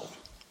so.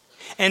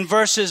 In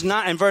verse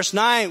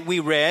 9, we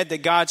read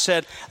that God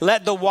said,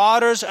 let the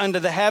waters under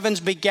the heavens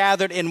be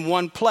gathered in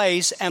one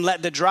place, and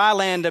let the dry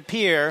land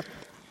appear,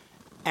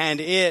 and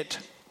it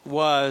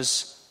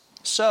was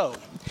so.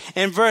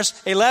 In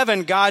verse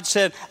 11, God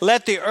said,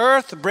 let the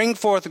earth bring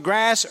forth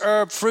grass,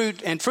 herb,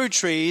 fruit, and fruit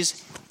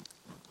trees,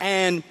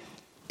 and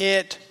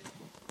it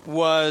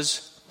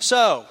was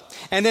so.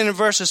 And then in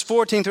verses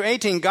 14 through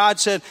 18, God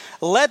said,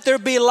 let there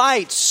be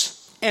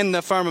lights in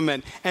the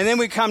firmament. And then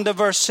we come to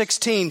verse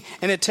 16,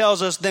 and it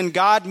tells us, then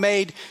God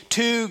made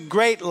two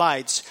great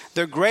lights,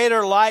 the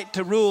greater light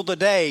to rule the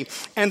day,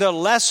 and the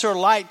lesser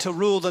light to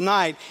rule the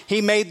night. He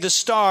made the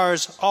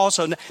stars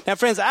also. Now,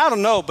 friends, I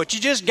don't know, but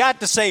you just got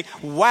to say,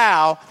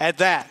 wow, at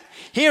that.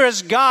 Here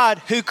is God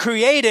who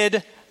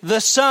created the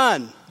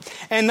sun.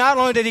 And not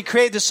only did He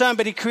create the sun,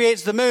 but He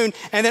creates the moon.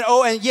 And then,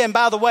 and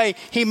by the way,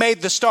 He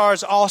made the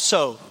stars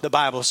also, the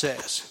Bible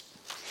says.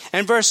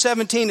 And verse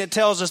 17, it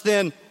tells us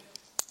then,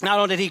 not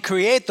only did He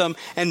create them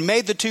and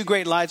made the two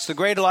great lights, the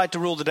greater light to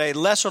rule the day,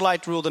 lesser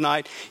light to rule the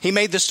night, He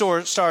made the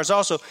stars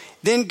also.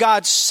 Then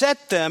God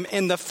set them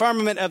in the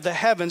firmament of the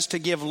heavens to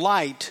give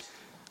light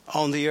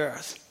on the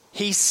earth.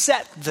 He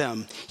set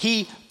them.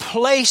 He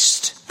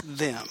placed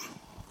them.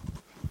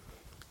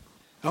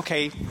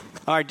 Okay,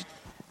 all right,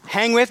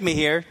 hang with me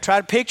here.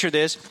 Try to picture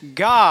this.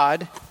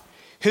 God,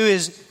 who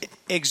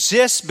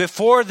exists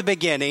before the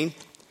beginning,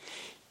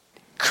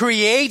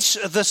 creates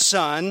the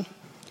sun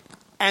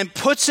and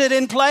puts it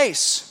in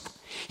place.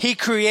 He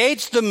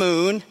creates the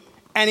moon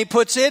and he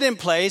puts it in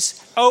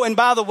place. Oh, and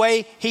by the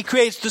way, he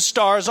creates the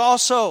stars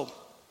also.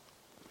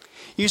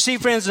 You see,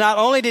 friends, not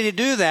only did he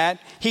do that,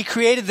 he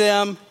created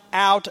them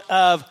out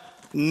of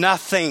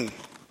nothing.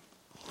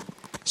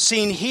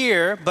 Seen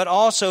here, but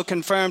also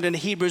confirmed in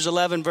Hebrews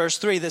 11, verse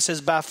 3, that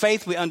says, by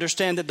faith we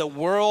understand that the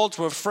worlds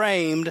were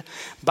framed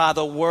by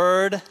the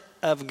word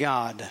of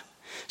God,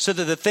 so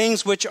that the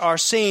things which are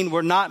seen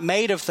were not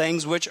made of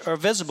things which are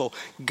visible.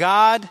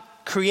 God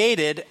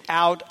created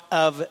out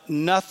of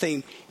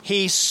nothing.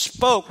 He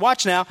spoke.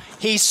 Watch now.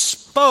 He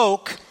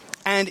spoke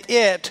and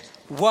it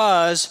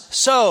was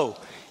so.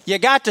 You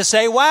got to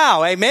say,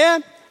 wow,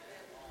 amen?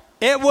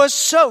 It was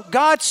so.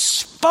 God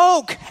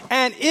spoke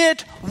and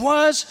it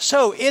was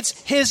so. It's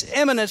his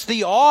immanence,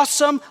 the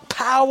awesome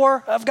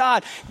power of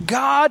God.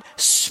 God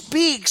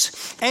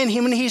speaks, and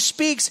when he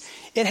speaks,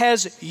 it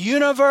has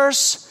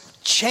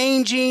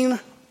universe-changing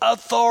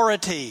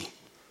authority.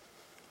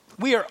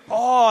 We are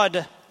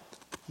awed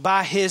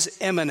by his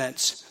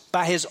immanence,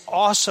 by his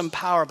awesome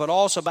power, but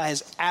also by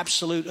his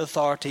absolute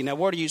authority. Now,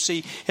 where do you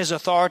see his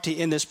authority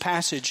in this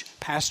passage,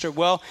 Pastor?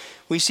 Well,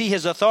 we see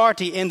his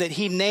authority in that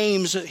he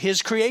names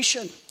his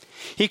creation.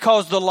 He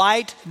calls the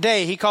light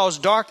day. He calls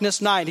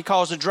darkness night. He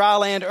calls the dry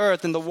land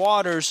earth and the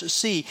waters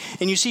sea.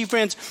 And you see,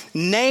 friends,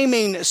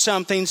 naming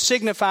something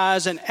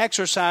signifies an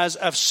exercise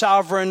of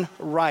sovereign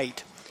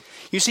right.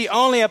 You see,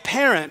 only a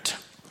parent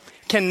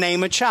can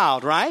name a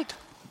child, right?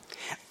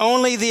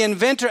 Only the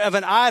inventor of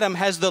an item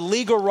has the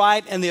legal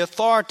right and the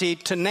authority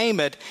to name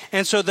it.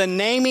 And so the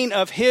naming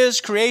of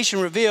his creation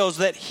reveals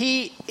that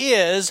he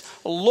is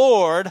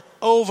Lord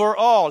over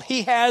all.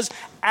 He has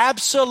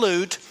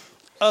absolute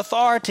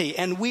authority.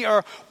 And we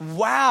are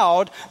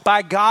wowed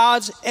by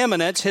God's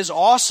immanence, his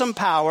awesome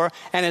power,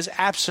 and his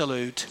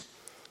absolute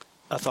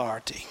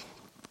authority.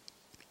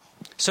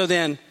 So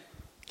then,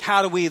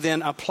 how do we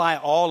then apply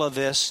all of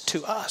this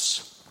to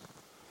us?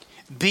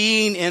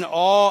 Being in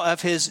awe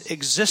of his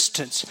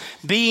existence,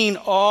 being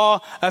in awe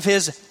of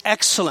his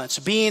excellence,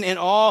 being in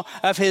awe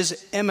of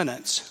his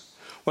immanence.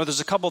 Well, there's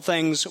a couple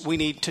things we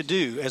need to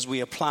do as we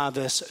apply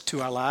this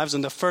to our lives.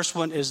 And the first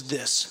one is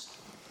this.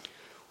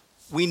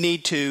 We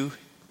need to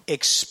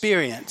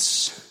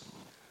experience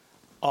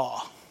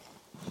awe.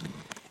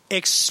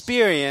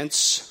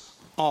 Experience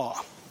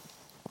awe.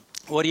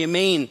 What do you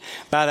mean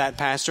by that,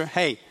 Pastor?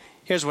 Hey,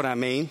 here's what I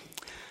mean.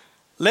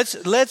 Let's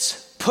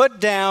put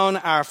down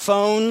our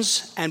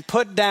phones and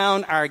put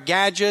down our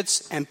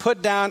gadgets and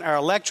put down our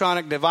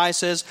electronic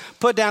devices,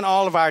 put down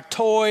all of our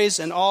toys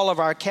and all of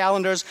our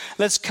calendars.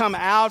 Let's come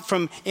out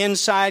from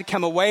inside,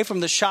 come away from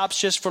the shops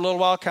just for a little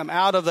while, come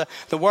out of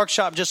the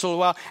workshop just a little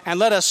while, and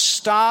let us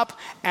stop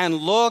and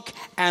look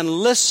and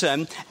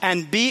listen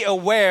and be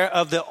aware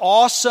of the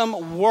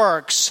awesome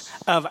works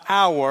of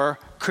our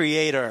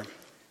Creator.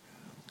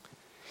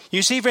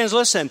 You see, friends,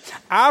 listen,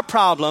 our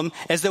problem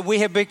is that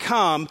we have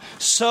become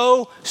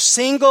so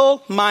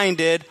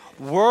single-minded,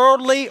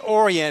 worldly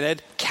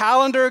oriented,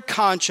 calendar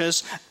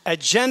conscious,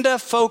 agenda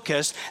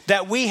focused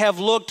that we have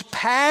looked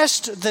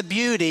past the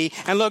beauty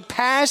and looked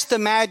past the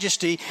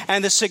majesty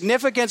and the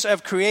significance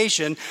of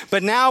creation.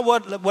 But now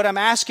what I'm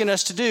asking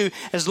us to do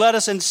is let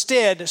us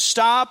instead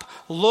stop,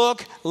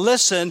 look,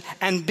 listen,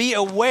 and be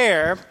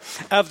aware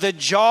of the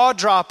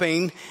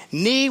jaw-dropping,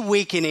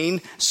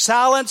 knee-weakening,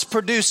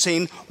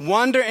 silence-producing,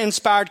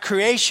 wonder-inspired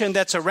creation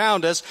that's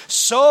around us,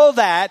 so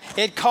that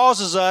it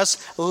causes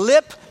us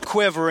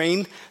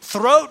lip-quivering,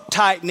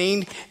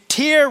 throat-tightening,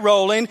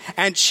 tear-rolling,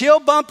 and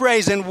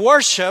chill-bump-raising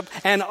worship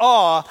and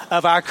awe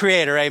of our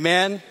Creator.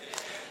 Amen?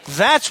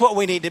 That's what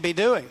we need to be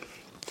doing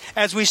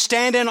as we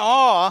stand in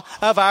awe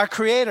of our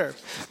Creator.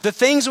 The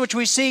things which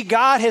we see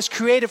God has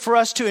created for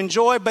us to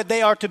enjoy, but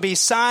they are to be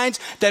signs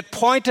that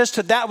point us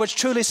to that which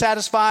truly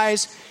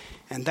satisfies,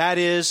 and that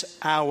is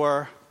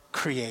our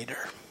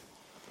Creator.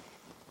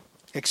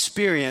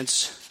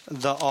 Experience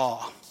the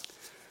awe.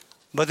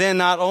 But then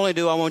not only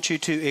do I want you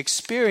to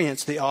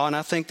experience the awe, and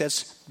I think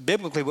that's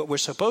biblically what we're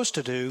supposed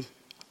to do.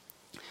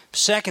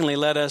 Secondly,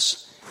 let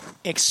us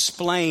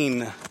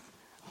explain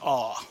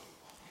awe.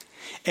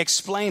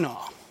 Explain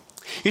awe.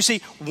 You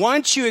see,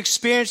 once you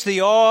experience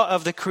the awe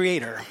of the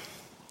Creator,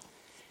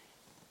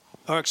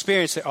 or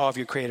experience the awe of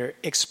your Creator,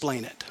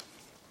 explain it.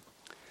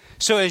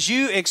 So as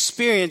you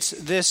experience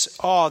this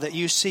awe that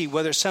you see,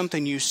 whether it's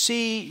something you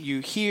see,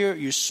 you hear,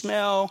 you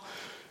smell,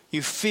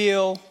 you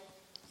feel,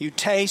 you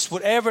taste,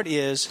 whatever it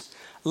is,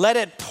 let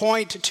it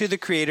point to the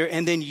Creator,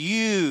 and then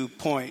you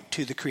point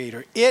to the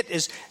Creator. It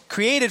is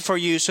created for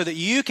you so that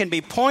you can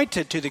be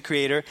pointed to the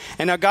Creator,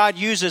 and now God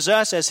uses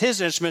us as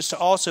his instruments to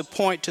also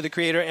point to the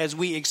Creator as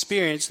we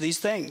experience these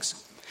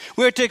things.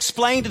 We're to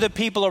explain to the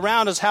people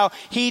around us how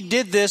he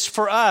did this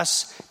for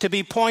us to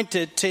be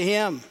pointed to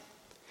him.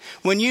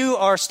 When you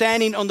are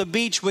standing on the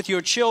beach with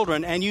your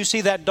children and you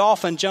see that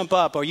dolphin jump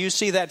up, or you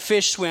see that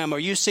fish swim, or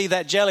you see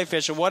that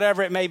jellyfish, or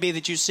whatever it may be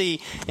that you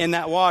see in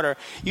that water,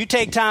 you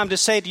take time to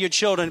say to your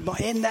children,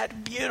 isn't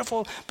that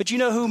beautiful? But you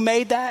know who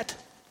made that?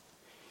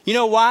 You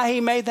know why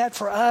he made that?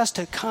 For us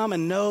to come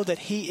and know that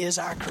he is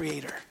our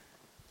creator.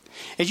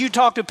 As you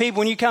talk to people,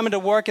 when you come into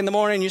work in the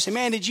morning and you say,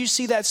 man, did you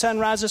see that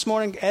sunrise this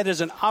morning? It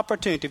is an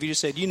opportunity if you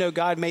just said, you know,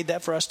 God made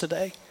that for us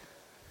today.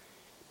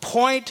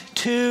 Point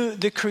to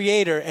the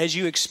Creator as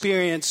you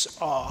experience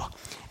awe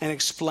and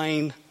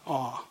explain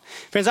awe.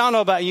 Friends, I don't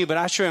know about you, but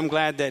I sure am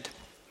glad that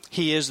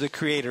he is the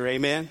Creator.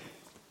 Amen.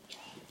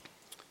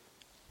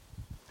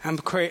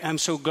 I'm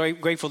so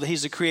grateful that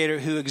he's the Creator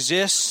who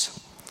exists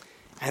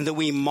and that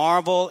we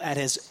marvel at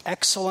his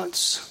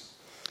excellence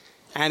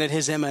and at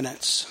his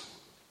eminence.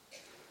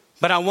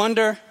 But I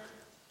wonder,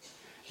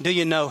 do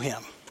you know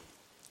him?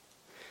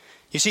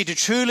 You see, to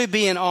truly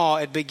be in awe,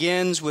 it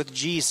begins with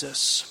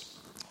Jesus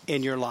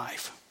in your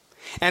life.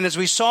 And as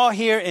we saw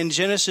here in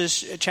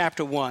Genesis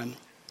chapter 1,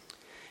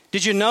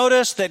 did you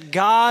notice that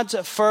God's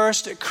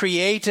first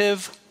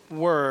creative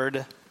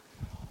word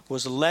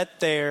was, let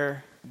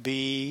there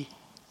be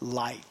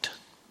light?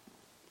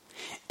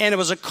 And it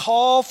was a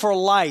call for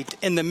light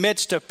in the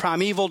midst of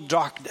primeval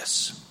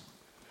darkness.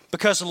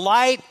 Because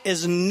light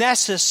is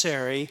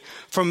necessary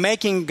for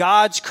making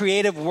God's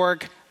creative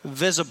work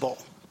visible.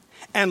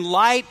 And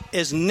light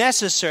is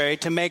necessary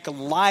to make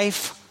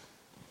life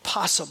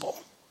possible.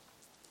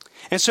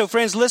 And so,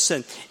 friends,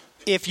 listen.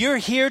 If you're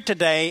here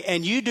today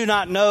and you do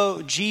not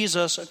know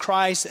Jesus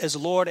Christ as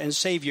Lord and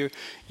Savior,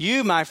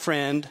 you, my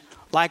friend,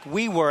 like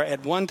we were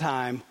at one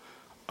time,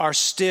 are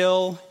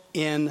still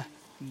in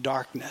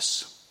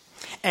darkness.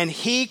 And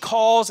he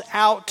calls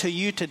out to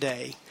you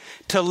today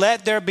to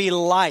let there be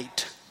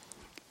light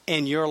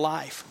in your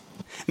life.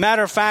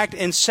 Matter of fact,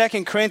 in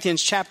 2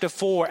 Corinthians chapter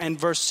 4 and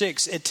verse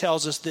 6, it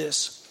tells us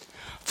this.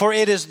 For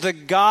it is the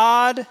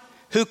God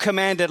who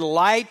commanded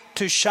light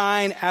to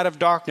shine out of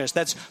darkness.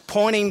 That's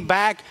pointing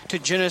back to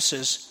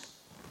Genesis,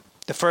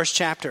 the first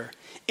chapter.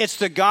 It's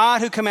the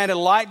God who commanded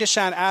light to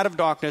shine out of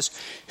darkness,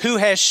 who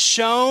has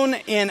shone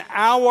in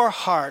our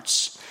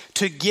hearts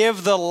to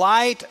give the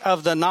light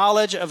of the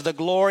knowledge of the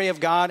glory of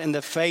God in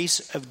the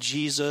face of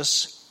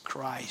Jesus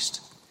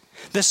Christ.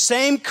 The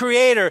same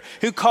Creator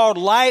who called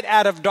light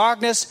out of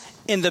darkness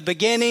in the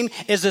beginning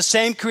is the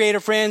same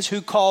Creator, friends,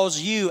 who calls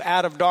you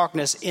out of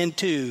darkness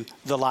into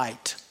the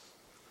light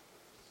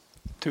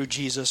through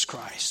Jesus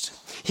Christ.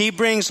 He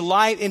brings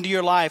light into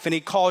your life and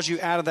he calls you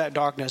out of that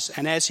darkness.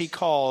 And as he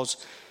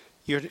calls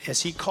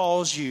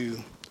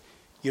you,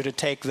 you're to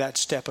take that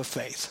step of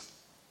faith,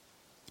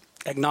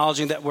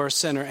 acknowledging that we're a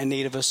sinner in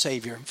need of a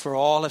Savior. For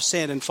all have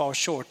sinned and fall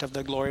short of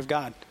the glory of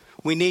God.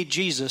 We need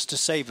Jesus to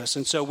save us.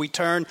 And so we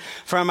turn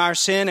from our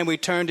sin and we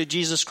turn to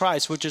Jesus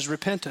Christ, which is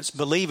repentance,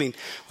 believing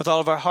with all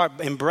of our heart,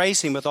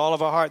 embracing with all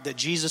of our heart that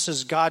Jesus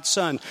is God's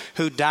Son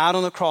who died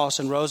on the cross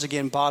and rose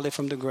again bodily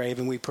from the grave,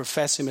 and we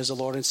profess him as the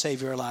Lord and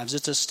Savior of our lives.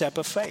 It's a step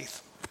of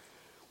faith.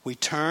 We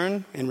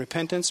turn in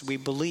repentance, we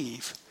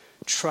believe,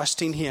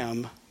 trusting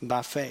him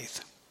by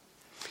faith.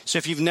 So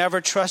if you've never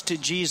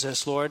trusted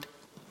Jesus, Lord,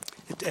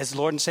 as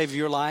Lord and Savior of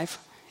your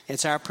life,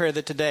 it's our prayer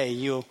that today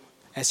you'll,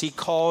 as he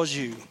calls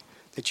you,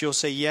 that you'll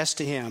say yes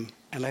to him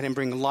and let him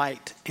bring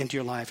light into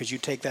your life as you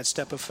take that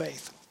step of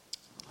faith.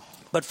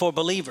 But for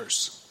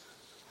believers,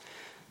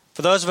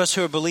 for those of us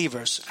who are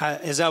believers,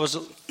 as I was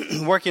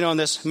working on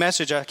this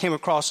message, I came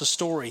across a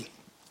story.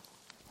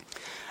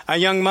 A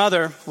young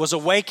mother was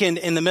awakened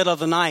in the middle of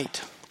the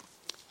night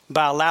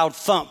by a loud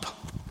thump.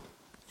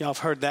 Y'all have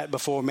heard that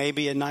before,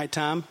 maybe at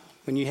nighttime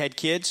when you had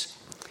kids.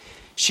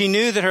 She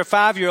knew that her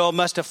 5-year-old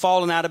must have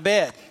fallen out of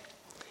bed,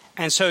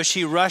 and so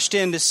she rushed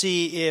in to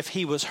see if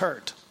he was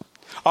hurt.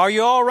 Are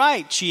you all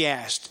right? She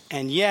asked.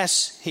 And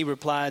yes, he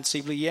replied,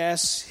 simply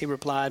yes, he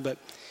replied, but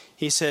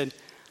he said,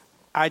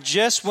 I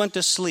just went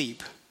to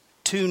sleep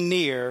too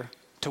near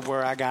to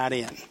where I got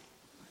in.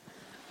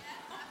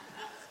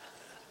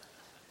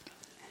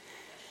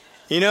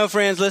 You know,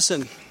 friends,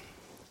 listen.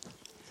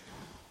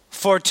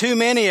 For too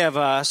many of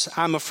us,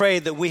 I'm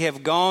afraid that we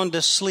have gone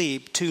to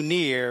sleep too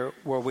near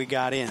where we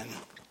got in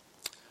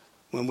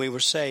when we were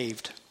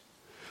saved.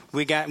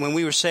 When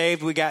we were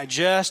saved, we got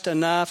just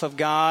enough of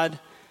God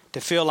to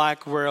feel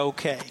like we're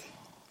okay.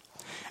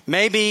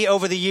 Maybe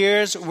over the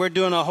years, we're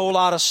doing a whole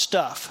lot of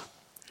stuff.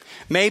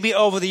 Maybe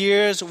over the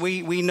years,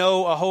 we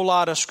know a whole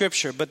lot of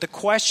scripture. But the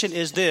question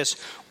is this: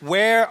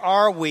 where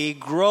are we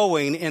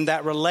growing in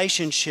that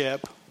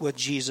relationship with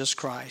Jesus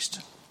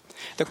Christ?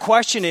 The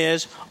question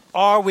is,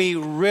 are we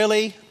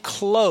really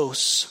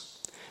close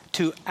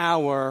to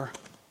our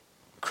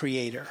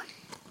Creator?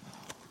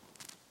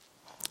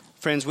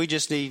 Friends, we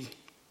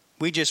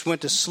just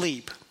went to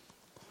sleep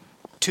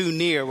too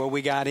near where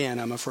we got in,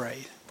 I'm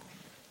afraid.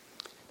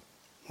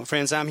 Well,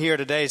 friends, I'm here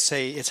today to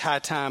say it's high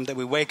time that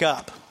we wake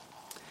up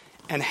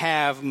and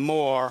have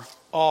more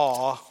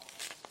awe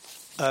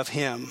of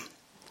him.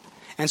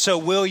 And so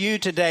will you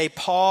today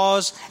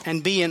pause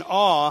and be in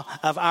awe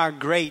of our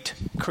great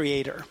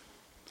Creator?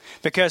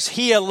 Because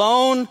he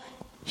alone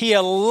He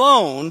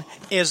alone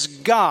is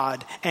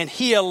God, and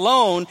He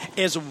alone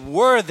is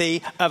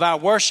worthy of our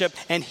worship,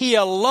 and He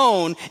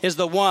alone is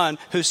the one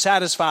who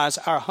satisfies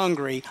our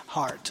hungry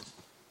heart.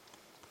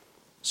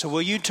 So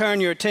will you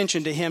turn your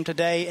attention to Him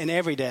today and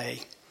every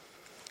day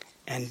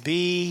and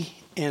be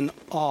in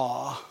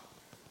awe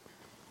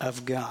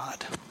of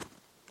God?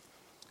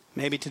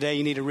 Maybe today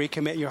you need to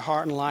recommit your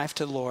heart and life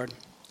to the Lord.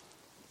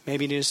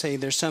 Maybe you need to say,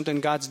 there's something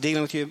God's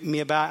dealing with me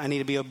about. I need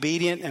to be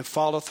obedient and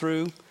follow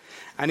through.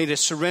 I need to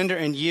surrender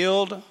and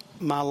yield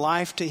my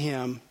life to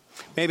Him.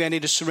 Maybe I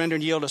need to surrender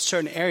and yield a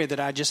certain area that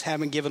I just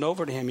haven't given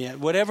over to Him yet.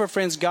 Whatever,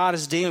 friends, God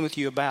is dealing with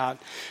you about,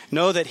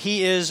 know that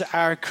He is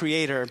our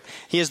Creator.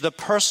 He is the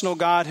personal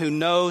God who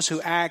knows,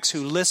 who acts,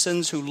 who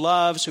listens, who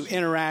loves, who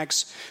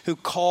interacts, who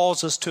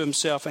calls us to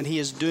Himself, and He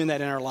is doing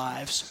that in our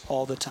lives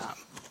all the time.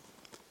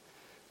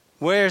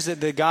 Where is it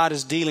that God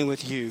is dealing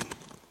with you?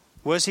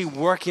 What is He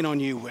working on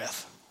you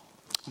with?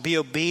 Be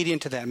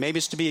obedient to that. Maybe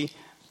it's to be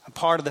a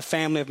part of the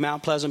family of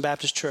Mount Pleasant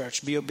Baptist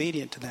Church. Be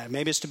obedient to that.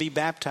 Maybe it's to be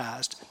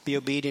baptized. Be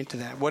obedient to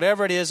that.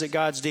 Whatever it is that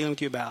God's dealing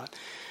with you about.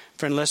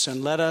 Friend,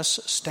 listen, let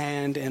us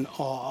stand in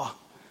awe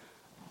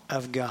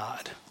of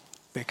God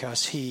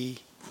because He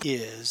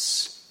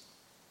is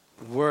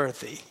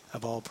worthy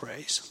of all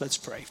praise. Let's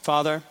pray.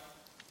 Father,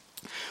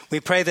 we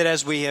pray that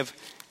as we have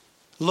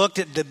looked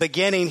at the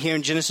beginning here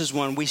in Genesis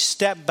 1, we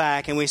step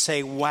back and we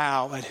say,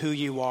 wow, at who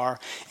You are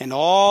and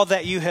all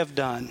that You have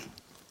done.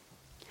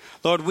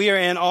 Lord, we are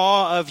in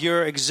awe of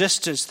Your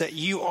existence, that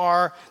You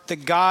are the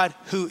God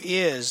who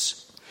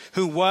is,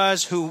 who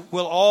was, who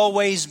will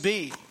always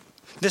be,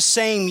 the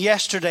same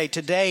yesterday,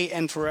 today,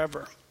 and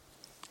forever.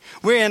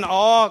 We're in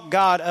awe,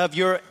 God, of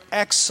Your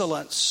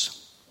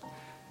excellence,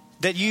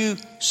 that You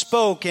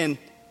spoke and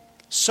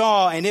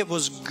saw and it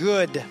was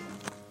good,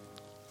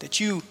 that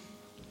You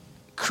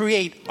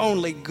create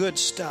only good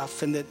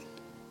stuff, and that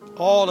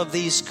all of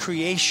these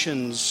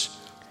creations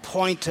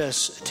point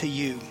us to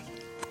You.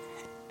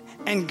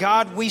 And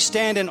God, we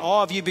stand in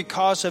awe of You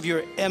because of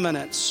Your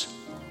eminence,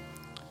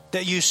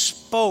 that You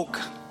spoke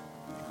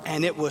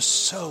and it was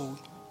so.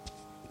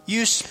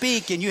 You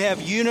speak and You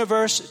have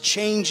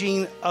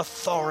universe-changing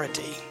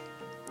authority.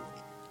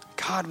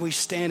 God, we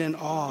stand in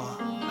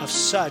awe of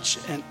such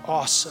an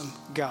awesome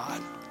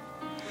God.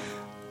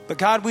 But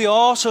God, we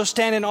also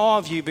stand in awe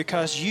of You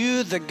because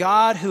You, the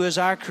God who is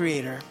our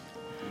Creator,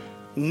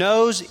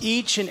 knows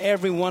each and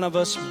every one of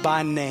us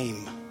by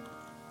name.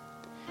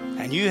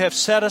 And You have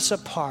set us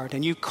apart,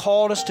 and You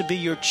called us to be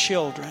Your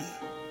children.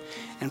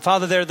 And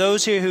Father, there are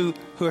those here who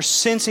are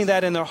sensing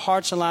that in their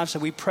hearts and lives,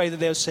 and we pray that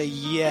they'll say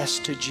yes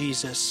to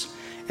Jesus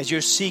as You're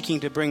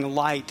seeking to bring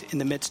light in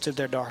the midst of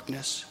their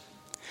darkness.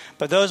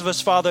 But those of us,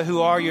 Father,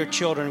 who are Your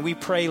children, we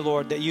pray,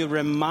 Lord, that You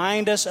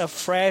remind us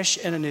afresh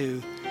and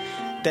anew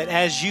that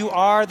as You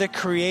are the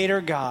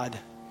Creator God,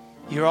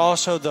 You're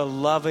also the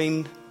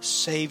loving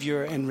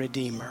Savior and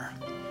Redeemer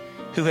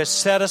who has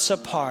set us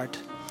apart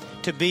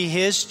to be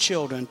His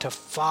children, to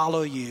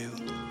follow You.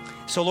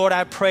 So, Lord,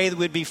 I pray that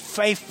we'd be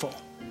faithful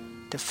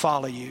to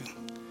follow You.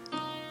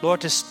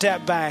 Lord, to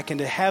step back and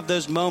to have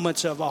those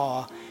moments of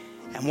awe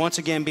and once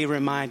again be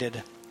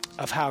reminded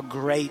of how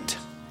great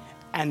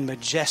and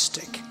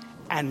majestic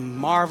and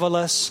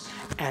marvelous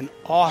and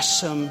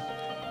awesome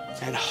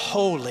and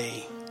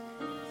holy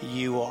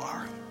You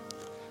are.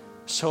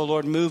 So,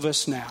 Lord, move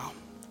us now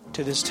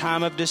to this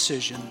time of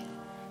decision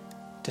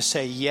to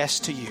say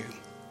yes to You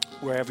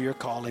wherever You're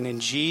calling. In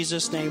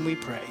Jesus' name we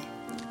pray.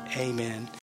 Amen.